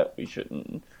your debt. We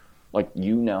shouldn't,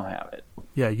 you now have it.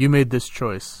 Yeah, you made this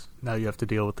choice. Now you have to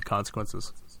deal with the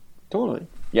consequences. Totally.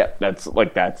 Yeah, that's the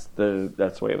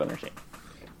way of understanding.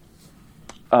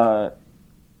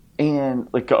 And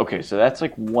okay, so that's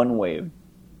one way of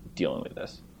dealing with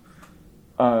this.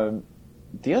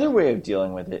 The other way of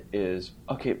dealing with it is,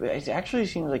 okay, but it actually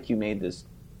seems like you made this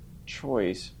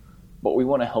choice, but we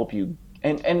want to help you.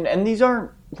 And these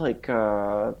aren't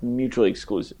mutually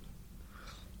exclusive.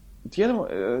 The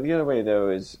other way though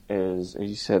is as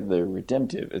you said, the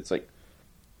redemptive. It's like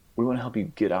we want to help you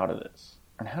get out of this.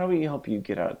 And how do we help you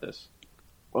get out of this?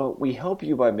 Well, we help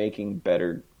you by making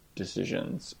better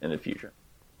decisions in the future.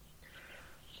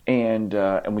 And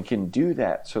we can do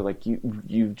that. So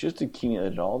you've just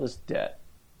accumulated all this debt,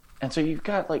 and so you've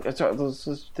got let's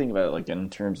just think about it in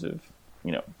terms of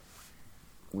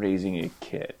raising a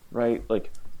kid, right?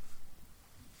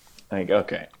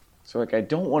 Okay. So I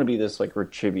don't want to be this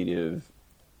retributive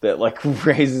that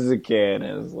raises a kid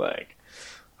and is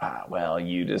well,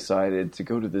 you decided to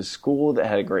go to this school that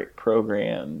had a great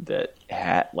program that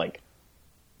had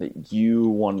that you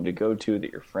wanted to go to,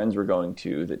 that your friends were going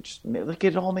to, that just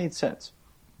it all made sense.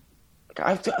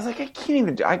 I can't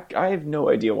even. I have no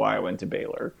idea why I went to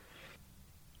Baylor.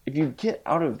 If you get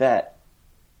out of that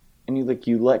and you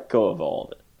let go of all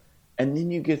of it, and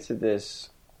then you get to this.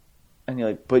 And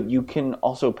you're but you can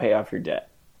also pay off your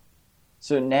debt.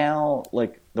 So now,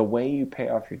 the way you pay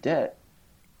off your debt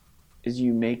is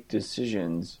you make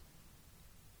decisions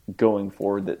going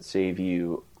forward that save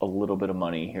you a little bit of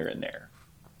money here and there.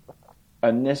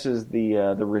 And this is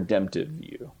the redemptive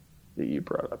view that you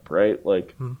brought up, right?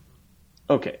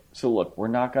 Okay, so look, we're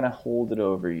not going to hold it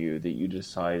over you that you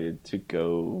decided to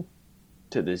go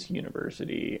to this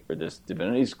university or this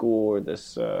divinity school or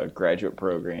this graduate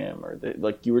program, or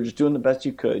you were just doing the best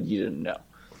you could. You didn't know.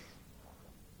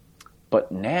 But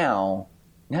now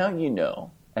you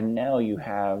know, and now you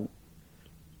have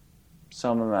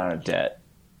some amount of debt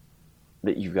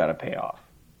that you've got to pay off.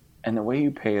 And the way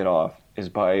you pay it off is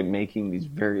by making these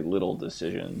very little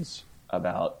decisions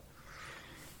about,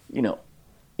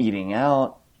 eating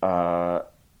out,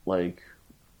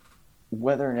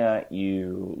 whether or not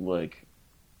you,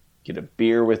 get a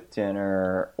beer with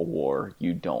dinner or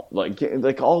you don't,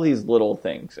 all these little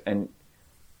things. And,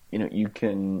 you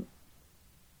can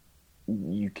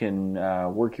you can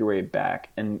work your way back.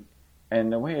 And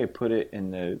the way I put it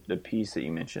in the piece that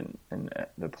you mentioned, in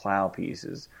the plow piece,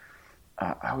 is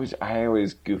I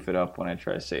always goof it up when I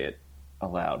try to say it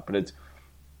aloud, but it's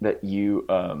that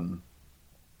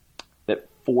that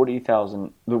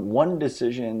 40,000, the one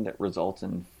decision that results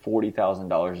in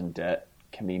 $40,000 in debt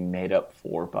can be made up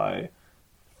for by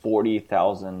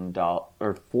 $40,000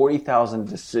 or 40,000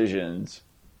 decisions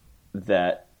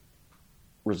that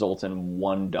result in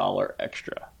 $1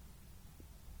 extra.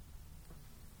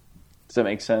 Does that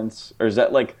make sense? Or is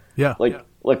that like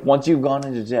once you've gone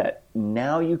into debt,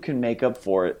 now you can make up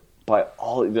for it by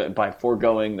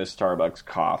foregoing the Starbucks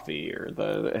coffee or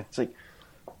it's like,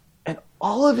 and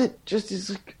all of it just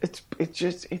is like it's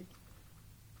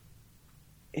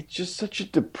just such a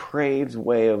depraved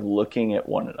way of looking at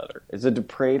one another. It's a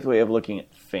depraved way of looking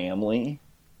at family,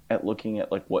 at looking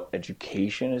at like what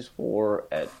education is for,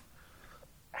 at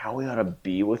how we ought to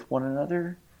be with one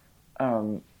another.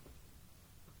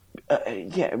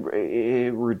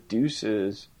 It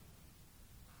reduces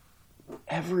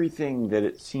everything that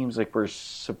it seems like we're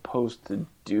supposed to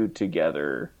do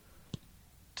together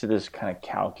to this kind of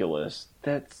calculus.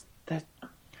 That's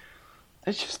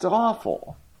just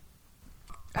awful.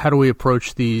 How do we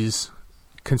approach these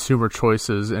consumer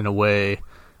choices in a way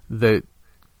that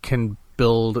can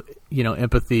build,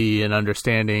 empathy and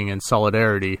understanding and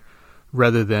solidarity,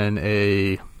 rather than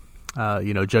a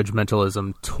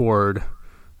judgmentalism toward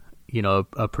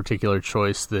a particular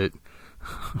choice that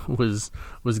was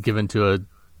given to a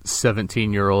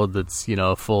 17-year-old that's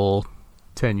a full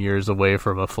 10 years away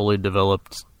from a fully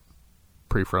developed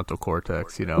prefrontal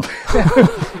cortex, how do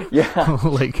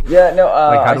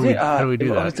we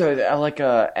do that? I like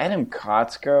Adam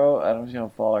Kotzko. I don't know if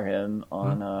you follow him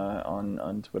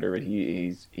on Twitter, but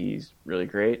he's really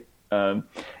great. He had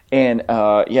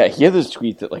this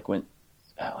tweet that went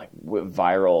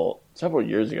viral several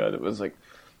years ago. That was like,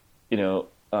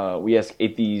 we ask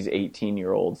these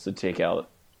 18-year-olds to take out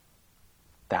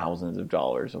thousands of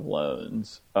dollars of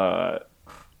loans.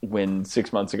 When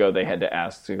 6 months ago they had to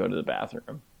ask to go to the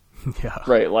bathroom. Yeah.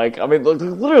 Right.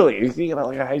 Literally, you think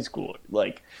about a high schooler.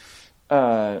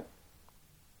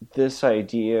 This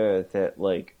idea that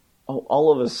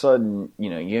all of a sudden,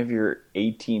 you have your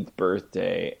 18th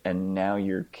birthday and now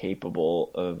you're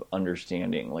capable of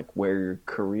understanding where your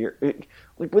career,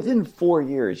 within 4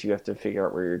 years, you have to figure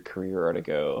out where your career ought to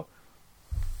go.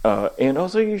 And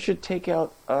also you should take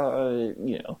out,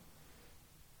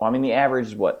 the average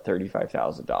is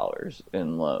 $35,000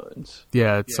 in loans.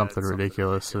 Yeah, it's something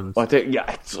ridiculous. And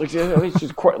it's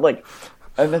just quite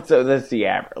and that's the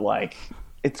average.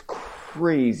 It's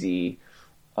crazy.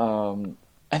 And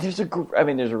there's a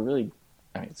really,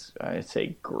 I'd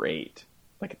say great.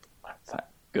 It's not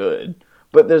good,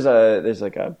 but there's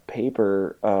a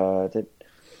paper that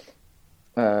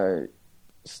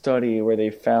study where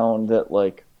they found that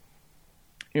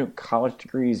college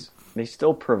degrees, they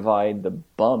still provide the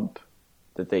bump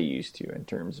that they used to in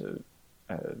terms of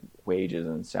wages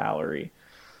and salary.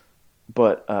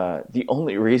 But the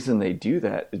only reason they do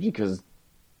that is because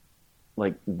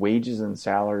wages and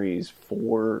salaries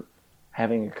for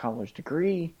having a college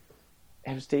degree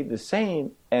have stayed the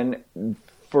same, and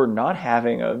for not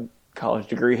having a college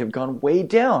degree have gone way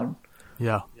down.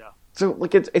 Yeah. So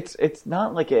it's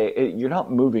not you're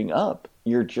not moving up,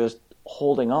 you're just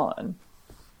holding on.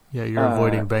 Yeah, you're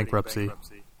avoiding bankruptcy.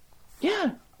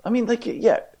 Yeah,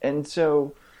 and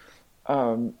so,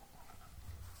 one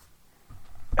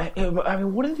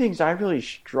of the things I really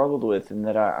struggled with, and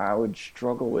that I would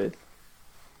struggle with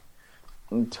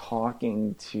in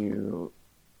talking to,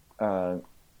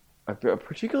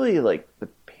 particularly the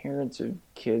parents of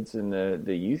kids in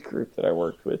the youth group that I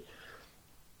worked with,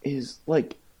 is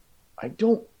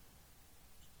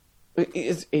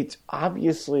it's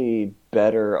obviously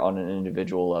better on an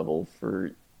individual level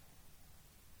for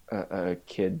a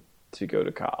kid to go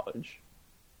to college,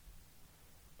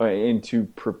 and to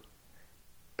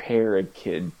prepare a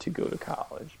kid to go to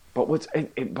college. But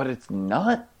but it's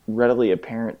not readily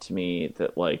apparent to me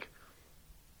that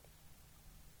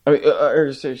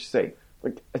or so I should say,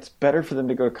 it's better for them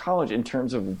to go to college in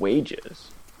terms of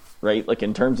wages, right?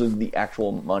 In terms of the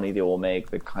actual money they will make,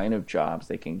 the kind of jobs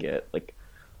they can get,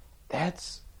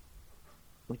 that's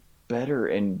better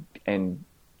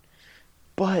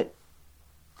but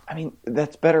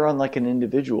that's better on an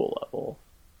individual level.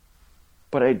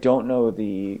 But I don't know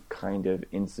the kind of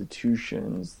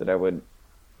institutions that I would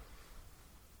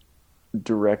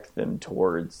direct them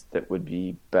towards that would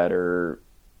be better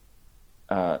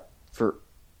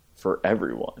for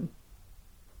everyone,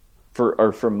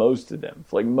 for most of them.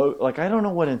 I don't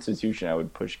know what institution I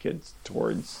would push kids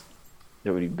towards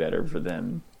that would be better for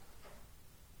them,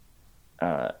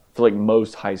 for like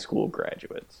most high school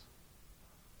graduates.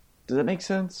 Does that make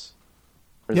sense?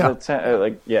 Or does that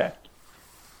sound, yeah.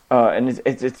 And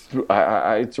it's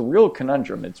a real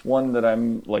conundrum. It's one that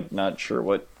I'm like not sure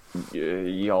what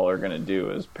y'all are gonna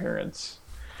do as parents.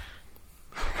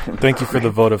 Thank you for the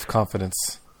vote of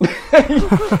confidence.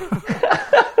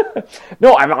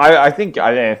 No, I think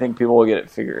people will get it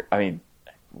figured. I mean,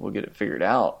 we'll get it figured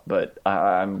out. But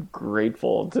I'm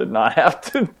grateful to not have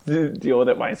to deal with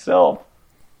it myself.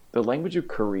 The language of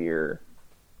career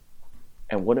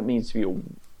and what it means to be a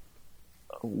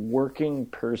working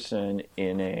person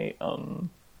in a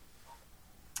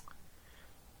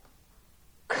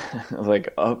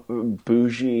like a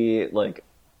bougie, like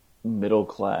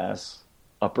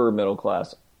upper middle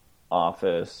class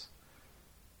office.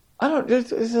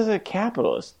 This is a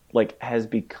capitalist, like, has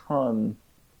become,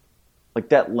 like,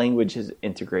 that language has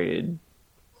integrated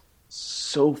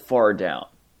so far down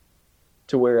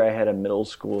to where I had a middle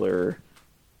schooler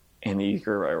in the youth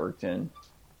group I worked in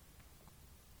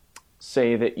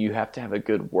say that you have to have a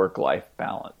good work-life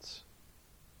balance.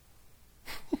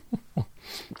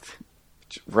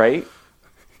 Right?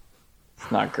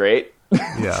 It's not great.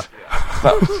 Yeah.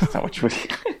 That's not what you would.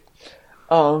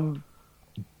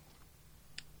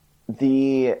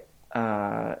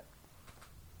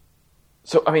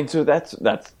 So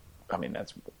that's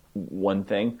one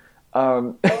thing.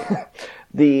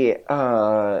 The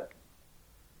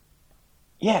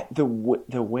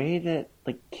way that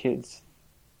like kids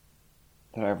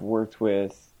that I've worked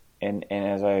with and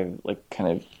as I've like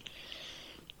kind of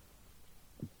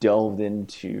delved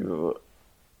into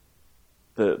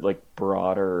the like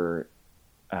broader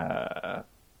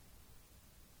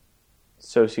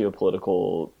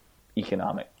socio-political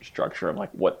economic structure of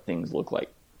like what things look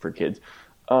like for kids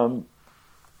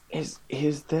is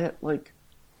that like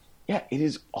it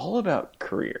is all about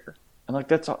career, and like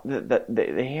that's all, that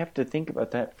they have to think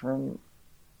about that from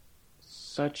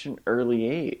such an early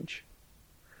age.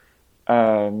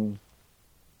 So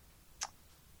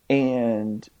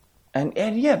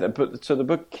the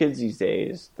book Kids These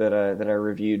Days that I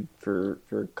reviewed for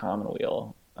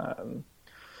Commonweal,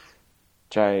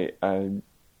 which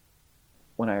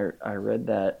when I read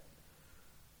that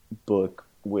book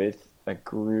with a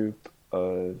group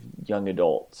of young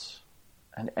adults,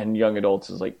 and young adults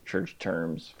is like church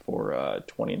terms for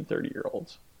 20 and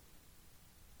 30-year-olds.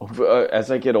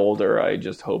 As I get older, I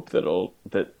just hope that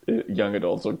young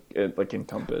adults will like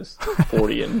encompass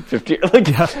 40 and 50. Like,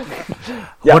 yeah.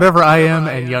 Whatever I am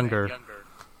and younger.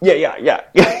 Yeah.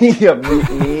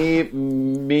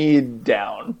 Me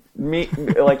down. Me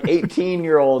like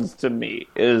 18-year-olds to me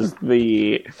is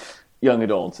the young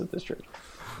adults at this church.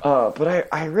 But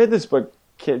I read this book,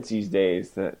 Kids These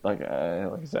Days, that like I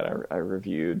said I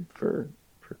reviewed for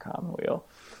Commonweal,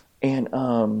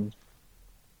 and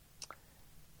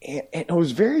it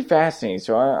was very fascinating.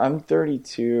 So I'm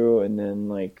 32, and then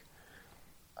like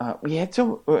we had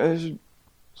this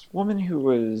woman who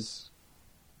was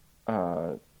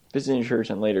visiting church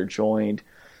and later joined,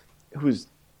 who was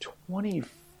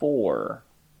 24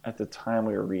 at the time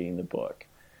we were reading the book,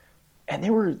 and they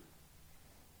were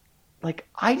like,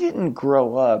 I didn't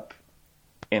grow up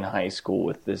in high school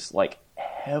with this like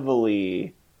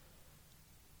heavy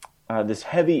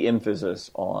emphasis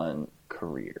on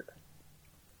career.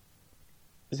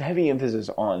 This heavy emphasis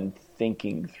on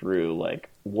thinking through like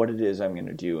what it is I'm going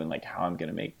to do and like how I'm going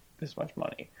to make this much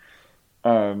money.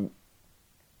 And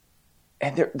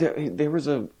there was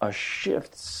a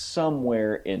shift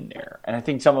somewhere in there. And I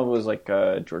think some of it was like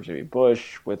George W.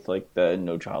 Bush with like the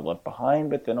No Child Left Behind,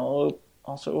 but then also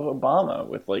Obama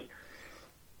with like,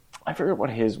 I forget what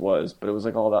his was, but it was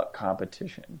like all about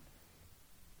competition.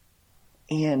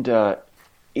 And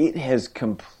it has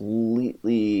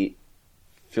completely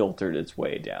filtered its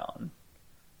way down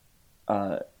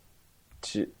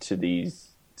to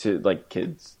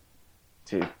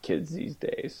kids these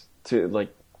days, to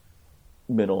like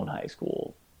middle and high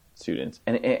school students,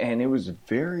 and it was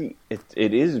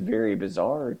it is very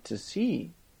bizarre to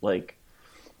see like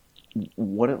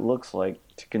what it looks like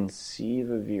to conceive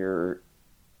of your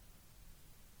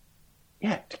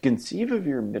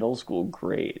middle school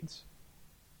grades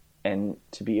and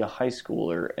to be a high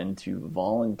schooler and to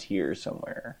volunteer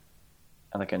somewhere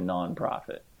at like a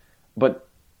nonprofit. But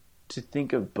to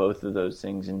think of both of those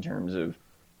things in terms of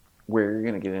where you're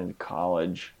going to get into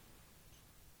college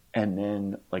and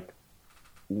then like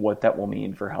what that will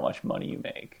mean for how much money you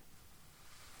make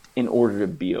in order to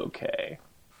be okay.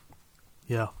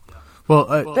 Yeah.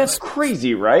 Well, That's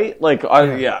crazy, right? Like,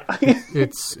 yeah.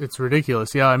 it's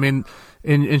ridiculous. Yeah, I mean,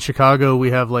 in Chicago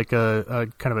we have like a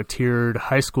kind of a tiered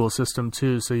high school system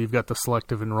too. So you've got the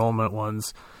selective enrollment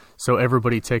ones. So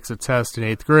everybody takes a test in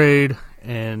 8th grade,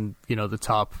 and the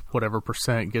top whatever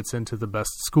percent gets into the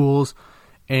best schools.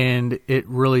 And it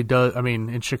really does. I mean,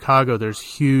 in Chicago, there's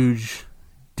huge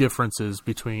differences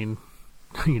between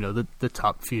the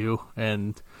top few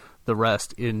and the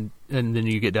rest. And then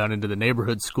you get down into the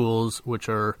neighborhood schools, which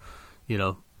are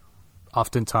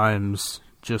oftentimes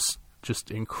just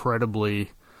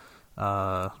incredibly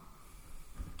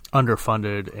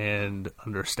underfunded and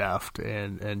understaffed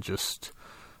and just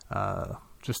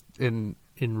in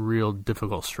real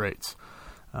difficult straits.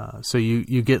 So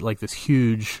you get like this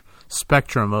huge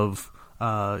spectrum of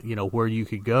where you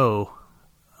could go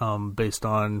based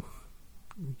on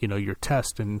your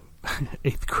test in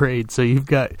 8th grade. So you've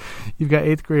got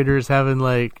 8th graders having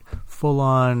like full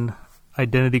on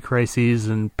identity crises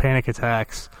and panic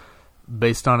attacks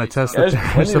based on a test that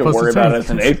they're supposed to worry about as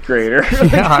an 8th grader.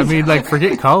 Yeah, I mean, like,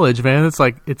 forget college, man. It's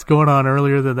like it's going on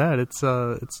earlier than that. It's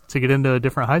to get into a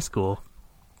different high school.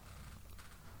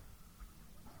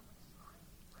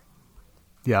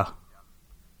 Yeah.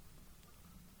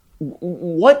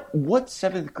 What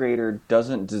 7th grader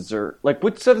doesn't deserve? Like,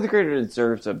 what 7th grader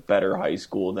deserves a better high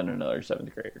school than another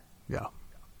 7th grader? Yeah.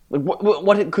 Like,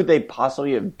 what could they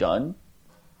possibly have done?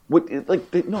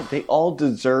 They all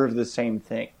deserve the same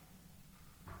thing.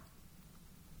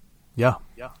 Yeah.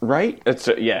 Right? It's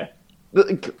yeah.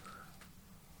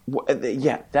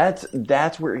 Yeah,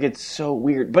 that's where it gets so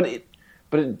weird. But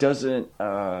it doesn't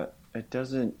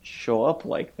show up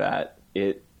like that.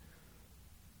 It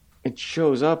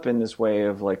shows up in this way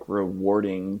of like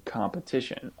rewarding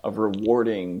competition, of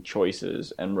rewarding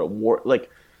choices and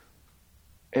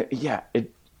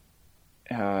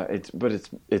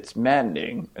it's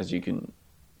maddening, as you can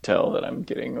tell that I'm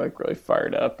getting like really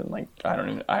fired up and like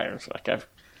I've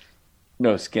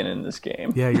no skin in this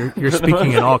game. Yeah, you're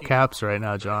speaking in all caps right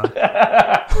now, John.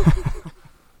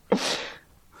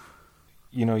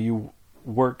 You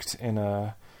worked in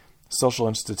a social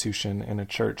institution in a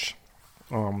church,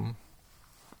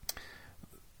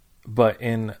 but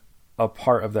in a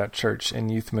part of that church in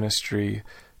youth ministry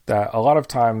that a lot of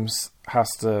times has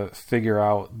to figure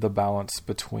out the balance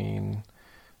between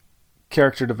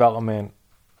character development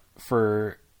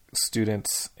for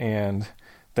students and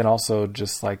then also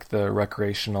just like the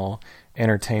recreational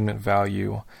entertainment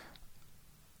value.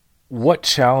 What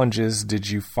challenges did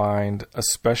you find,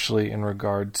 especially in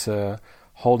regard to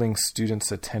holding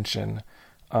students' attention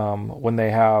when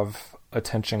they have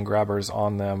attention grabbers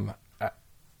on them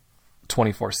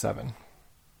 24/7?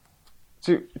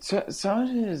 So some of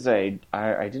it is I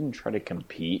didn't try to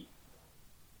compete.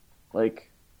 Like,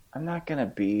 I'm not gonna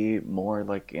be more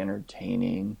like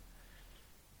entertaining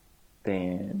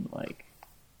than like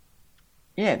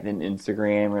than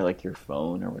Instagram or like your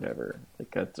phone or whatever. Like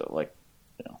that's like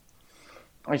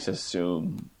I just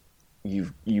assume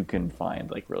you can find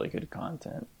like really good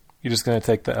content. You're just gonna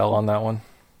take the L on that one?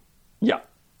 Yeah.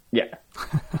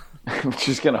 I'm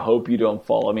just gonna hope you don't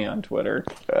follow me on Twitter.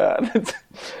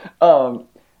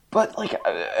 But like,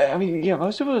 I mean, yeah,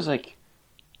 most of it was like,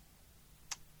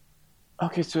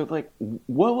 okay, so like,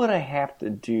 what would I have to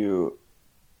do?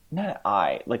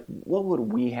 What would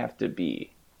we have to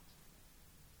be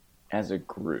as a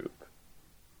group?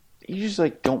 You just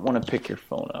like don't want to pick your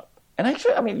phone up. And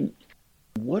actually, I mean,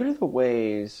 what are the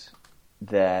ways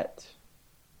that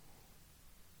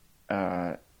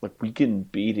like we can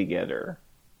be together?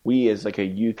 We as like a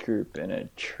youth group in a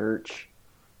church,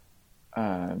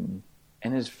 and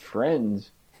as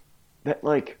friends, that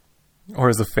like, or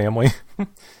as a family,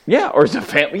 or as a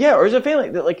family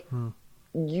that like,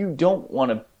 you don't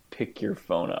want to pick your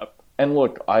phone up. And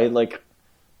look, I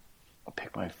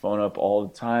pick my phone up all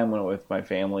the time when I'm with my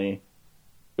family.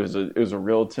 It was a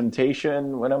real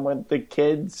temptation when I'm with the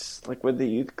kids, like with the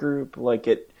youth group, like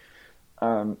it.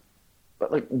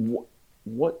 But like,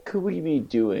 what could we be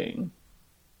doing?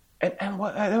 And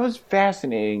what that was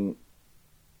fascinating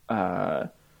to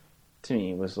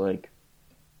me was like,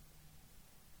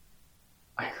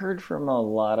 I heard from a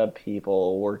lot of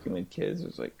people working with kids, it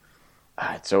was like,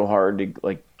 it's so hard to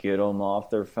like get them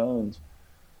off their phones.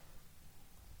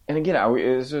 And again,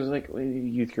 it was like a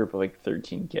youth group of like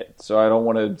 13 kids, so I don't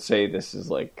want to say this is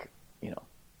like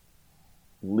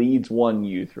leads one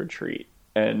youth retreat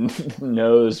and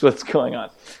knows what's going on,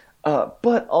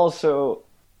 but also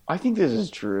I think this is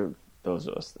true of those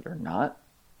of us that are not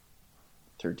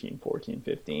 13, 14,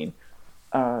 15,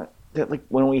 that like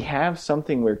when we have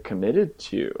something we're committed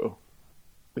to,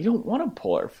 we don't want to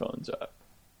pull our phones up.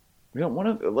 We don't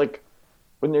want to, like,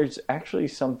 when there's actually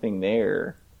something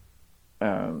there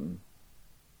to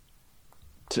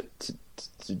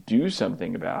do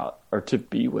something about, or to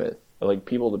be with, or like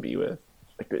people to be with.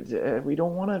 Like, we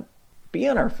don't want to be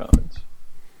on our phones.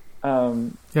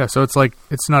 Yeah, so it's like,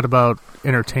 it's not about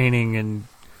entertaining and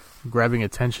grabbing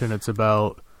attention. It's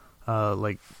about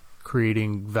like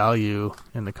creating value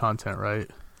in the content, right?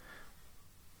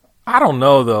 I don't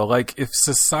know though. Like, if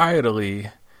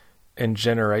societally and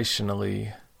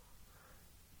generationally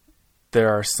there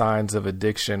are signs of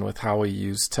addiction with how we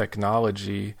use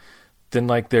technology, then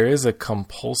like there is a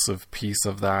compulsive piece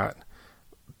of that.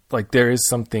 Like, there is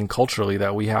something culturally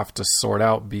that we have to sort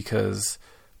out, because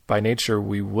by nature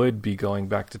we would be going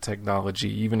back to technology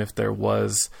even if there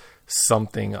was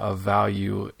something of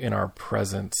value in our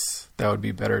presence that would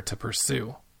be better to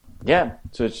pursue. Yeah,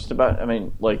 so it's just about, I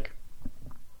mean, like,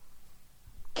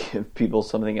 give people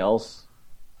something else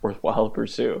worthwhile to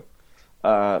pursue.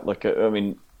 Like, I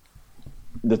mean,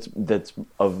 that's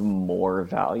of more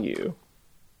value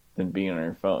than being on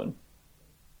your phone.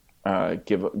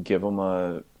 Give them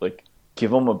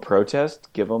a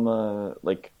protest. Give them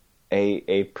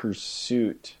a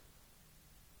pursuit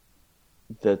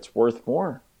that's worth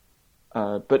more.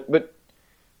 But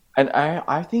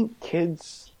I think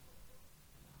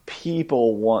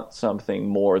people want something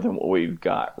more than what we've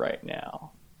got right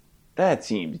now. That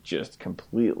seems just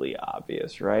completely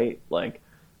obvious, right? Like,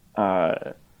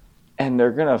 and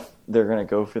they're gonna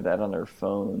go for that on their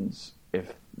phones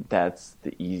if that's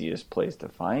the easiest place to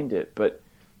find it. But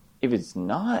if it's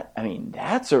not, I mean,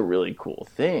 that's a really cool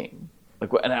thing.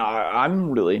 Like, and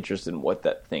I'm really interested in what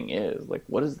that thing is. Like,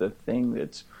 what is the thing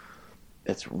that's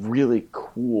really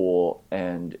cool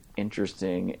and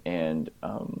interesting and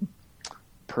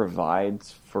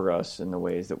provides for us in the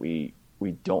ways that we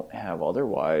don't have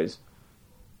otherwise,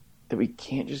 that we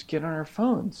can't just get on our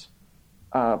phones.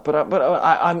 But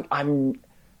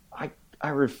I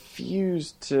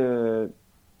refuse to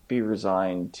be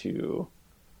resigned to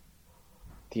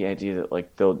the idea that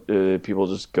like people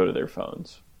just go to their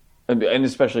phones, and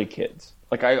especially kids.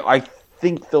 Like, I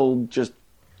think they'll just.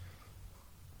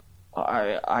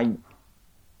 I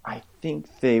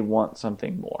think they want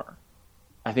something more.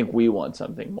 I think we want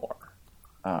something more,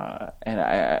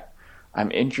 and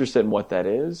I'm interested in what that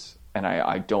is, and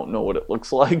I don't know what it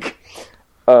looks like,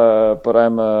 but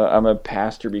I'm a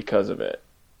pastor because of it,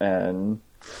 and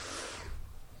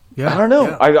yeah, I don't know.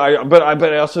 Yeah. But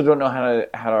I also don't know how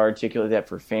to articulate that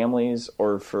for families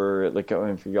or for like, I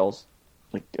mean, for y'all's,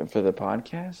 like, for the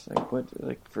podcast. Like, what,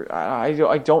 like, for I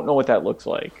don't know what that looks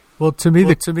like. Well, to me,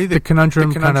 the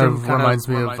conundrum kind of reminds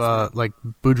me of like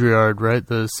Baudrillard, right?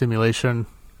 The simulation,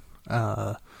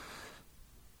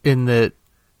 in that,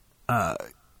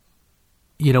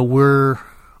 you know, we're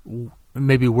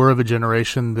of a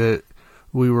generation that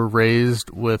we were raised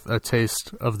with a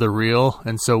taste of the real,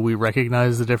 and so we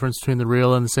recognize the difference between the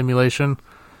real and the simulation.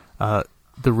 The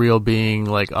real being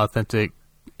like authentic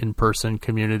in-person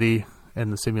community,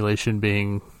 and the simulation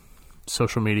being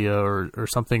social media or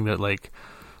something that like,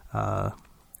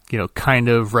 you know, kind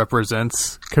of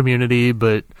represents community,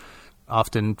 but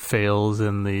often fails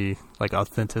in the like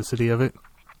authenticity of it.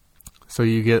 So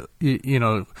you get, you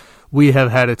know, we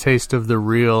have had a taste of the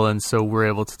real, and so we're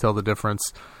able to tell the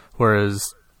difference. Whereas,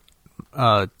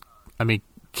 I mean,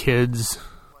 kids,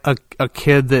 a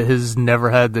kid that has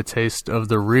never had the taste of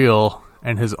the real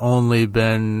and has only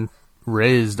been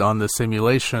raised on the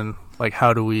simulation, like,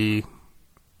 how do we,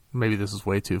 maybe this is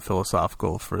way too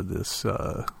philosophical for this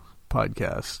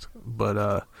podcast,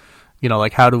 but you know,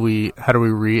 like, how do we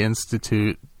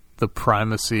reinstitute the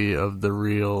primacy of the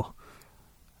real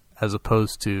as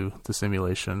opposed to the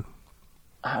simulation?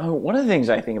 One of the things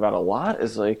I think about a lot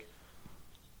is like,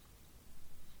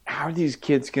 how are these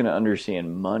kids going to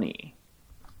understand money?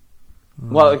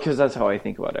 Well, because that's how I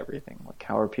think about everything. Like,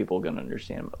 how are people going to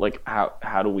understand? Like,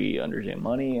 how do we understand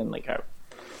money? And like, I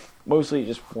mostly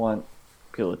just want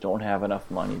people that don't have enough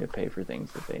money to pay for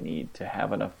things that they need to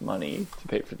have enough money to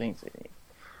pay for things they need.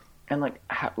 And like,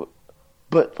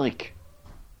 but like,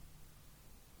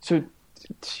 so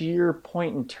to your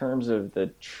point in terms of the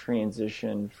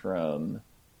transition from,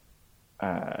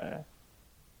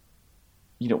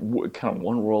 you know, kind of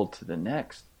one world to the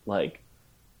next, like,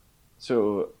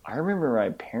 so I remember my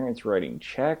parents writing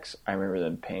checks. I remember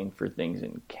them paying for things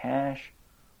in cash,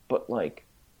 but like,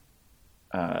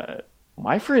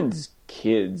 my friends'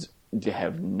 kids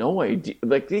have no idea.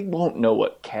 Like, they won't know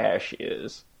what cash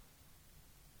is,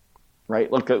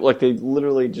 right? Like they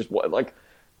literally just like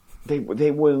they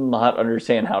will not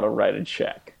understand how to write a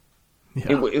check.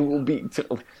 Yeah. It will be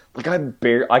like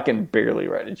I can barely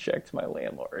write a check to my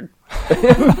landlord.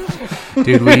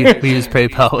 Dude, we use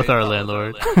PayPal with our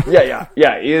landlord. Yeah.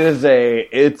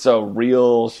 It's a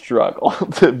real struggle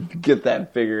to get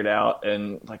that figured out.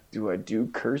 And like, do I do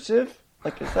cursive?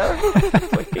 Like, is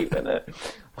that like even it?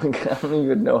 Like, I don't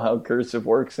even know how cursive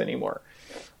works anymore.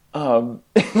 And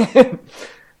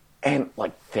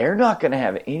like, they're not going to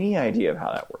have any idea of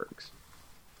how that works.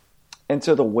 And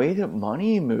so the way that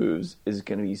money moves is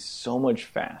going to be so much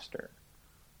faster.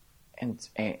 And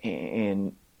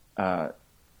they're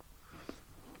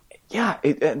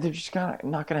just not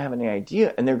going to have any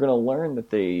idea. And they're going to learn that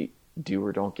they do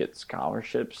or don't get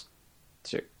scholarships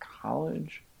to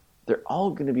college. They're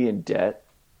all going to be in debt.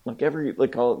 Like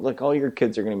all your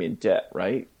kids are going to be in debt,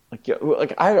 right?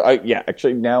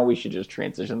 Actually, now we should just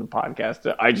transition the podcast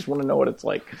to, I just want to know what it's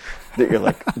like that you're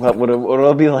like, what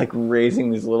it'll be like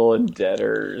raising these little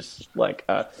debtors, like,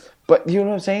 but you know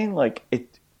what I'm saying? Like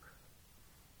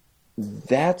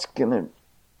that's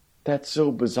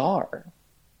so bizarre.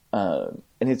 And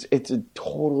it's a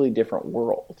totally different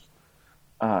world.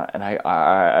 And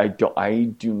I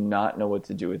do not know what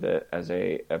to do with it as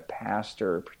a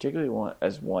pastor, particularly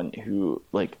as one who,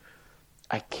 like,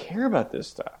 I care about this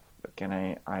stuff.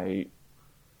 And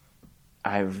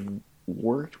I've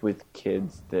worked with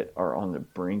kids that are on the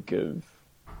brink of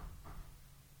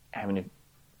having to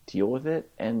deal with it,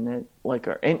 and that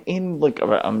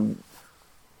I'm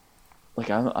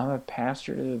a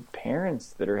pastor to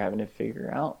parents that are having to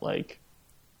figure out like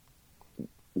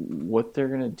what they're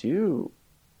gonna do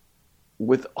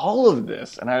with all of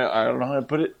this, and I don't know how to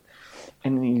put it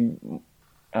in any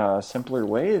simpler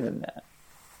way than that.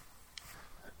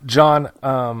 John,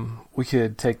 we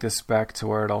could take this back to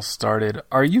where it all started.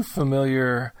 Are you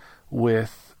familiar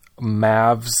with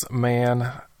Mavs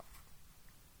Man?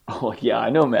 Oh, yeah, I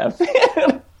know Mavs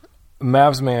Man.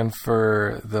 Mavs Man,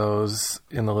 for those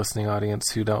in the listening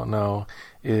audience who don't know,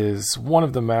 is one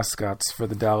of the mascots for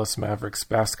the Dallas Mavericks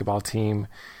basketball team.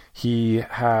 He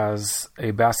has a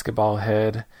basketball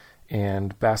head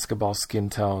and basketball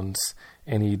skin tones,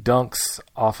 and he dunks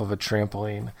off of a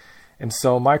trampoline. And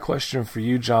so my question for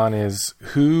you, John, is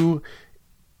who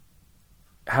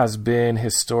has been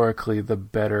historically the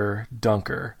better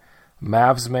dunker,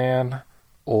 Mavs Man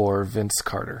or Vince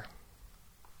Carter?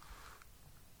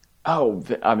 Oh,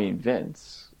 I mean,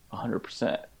 Vince,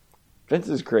 100%. Vince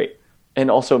is great. And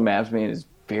also Mavs Man is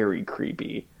very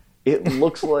creepy. It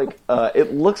looks like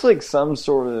some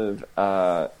sort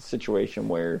of situation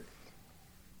where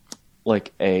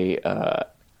like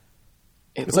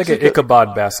it's like an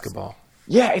Ichabod basketball.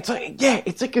 Yeah, it's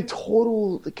like a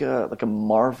total like a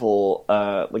Marvel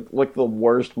like the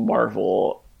worst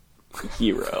Marvel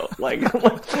hero.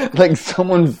 like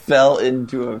someone fell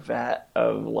into a vat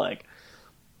of like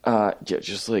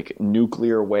just like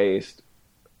nuclear waste,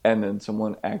 and then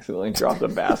someone accidentally dropped a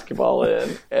basketball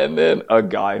in, and then a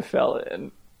guy fell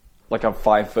in, like a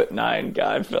 5'9"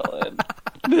 guy fell in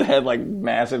that had like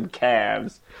massive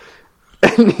calves.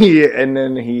 And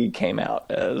then he came out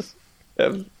as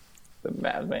the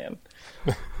Madman.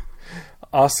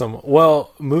 Awesome.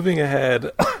 Well, moving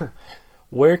ahead,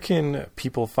 where can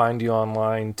people find you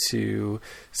online to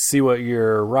see what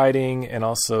you're writing and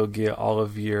also get all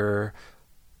of your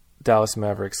Dallas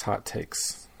Mavericks hot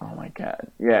takes? Oh my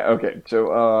God. Yeah. Okay.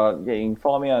 So, you can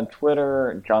follow me on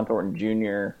Twitter, John Thornton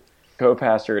Jr.,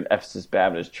 co-pastor at Ephesus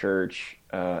Baptist Church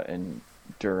in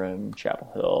Durham,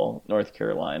 Chapel Hill, North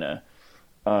Carolina.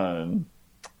 We're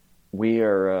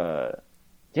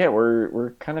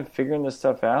kind of figuring this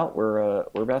stuff out. We're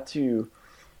about to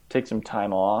take some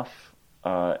time off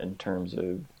in terms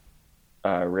of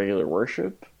regular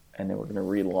worship, and then we're going to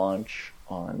relaunch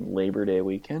on Labor Day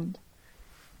weekend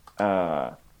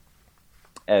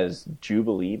as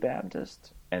Jubilee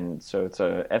Baptist. And so it's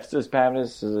Ephesus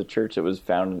Baptist is a church that was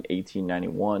founded in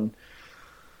 1891,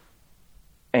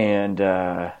 and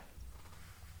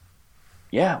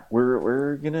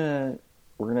we're gonna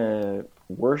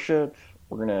worship.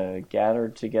 We're gonna gather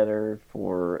together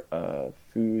for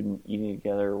food and eating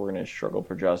together. We're gonna struggle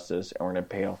for justice, and we're gonna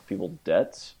pay off people's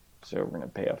debts. So we're gonna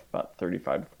pay off about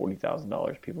 $35,000 to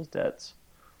 $40,000 people's debts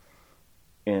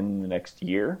in the next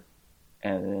year,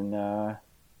 and then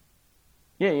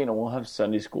we'll have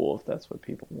Sunday school if that's what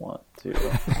people want to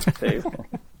say.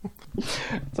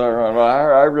 So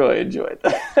I really enjoyed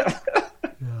that.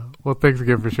 Yeah. Well, thanks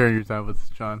again for sharing your time with us,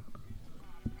 John.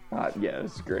 Yeah,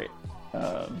 it's great.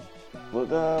 We'll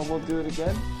do it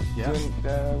again. Yeah.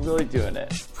 Really doing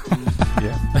it.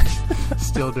 Yeah.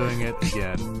 Still doing it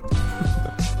again.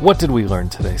 What did we learn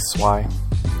today, Swy?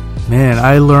 Man,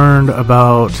 I learned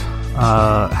about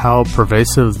how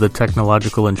pervasive the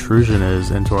technological intrusion is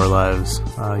into our lives.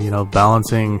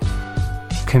 Balancing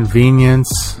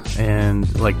convenience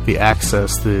and like the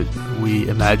access that we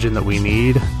imagine that we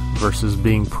need versus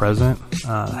being present.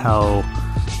 How,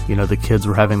 the kids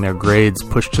were having their grades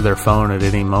pushed to their phone at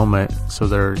any moment, so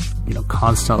they're,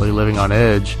 constantly living on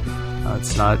edge.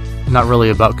 It's not really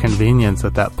about convenience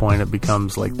at that point. It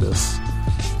becomes like this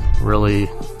really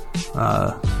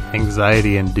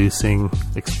anxiety-inducing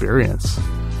experience.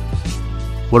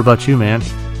 What about you, man?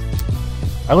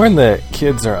 I learned that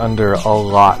kids are under a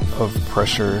lot of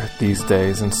pressure these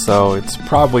days, and so it's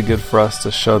probably good for us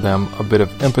to show them a bit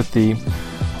of empathy.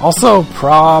 Also,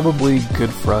 probably good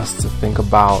for us to think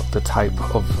about the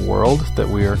type of world that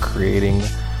we are creating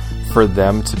for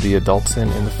them to be adults in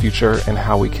the future, and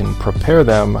how we can prepare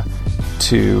them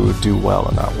to do well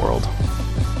in that world.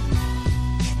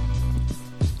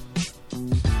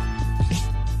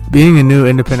 Being a new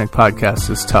independent podcast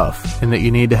is tough in that you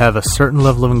need to have a certain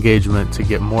level of engagement to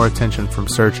get more attention from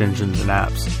search engines and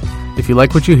apps. If you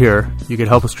like what you hear, you could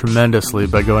help us tremendously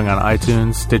by going on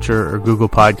iTunes, Stitcher, or Google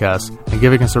Podcasts and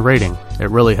giving us a rating. It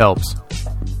really helps.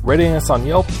 Rating us on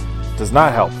Yelp does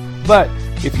not help, but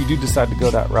if you do decide to go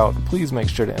that route, please make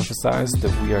sure to emphasize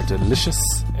that we are delicious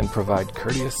and provide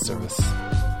courteous service.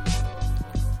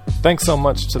 Thanks so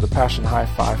much to the Passion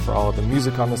Hi-Fi for all of the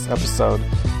music on this episode.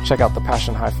 Check out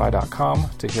thepassionhifi.com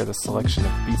to hear the selection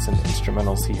of beats and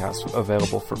instrumentals he has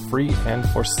available for free and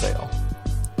for sale.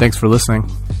 Thanks for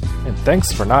listening. And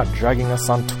thanks for not dragging us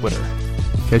on Twitter.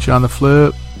 Catch you on the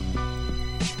flip.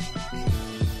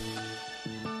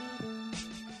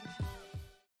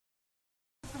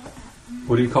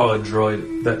 What do you call a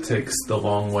droid that takes the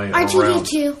long way around?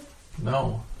 R2-D2.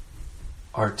 No.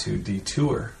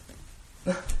 R2-D2er.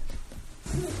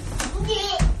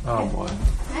 Oh boy.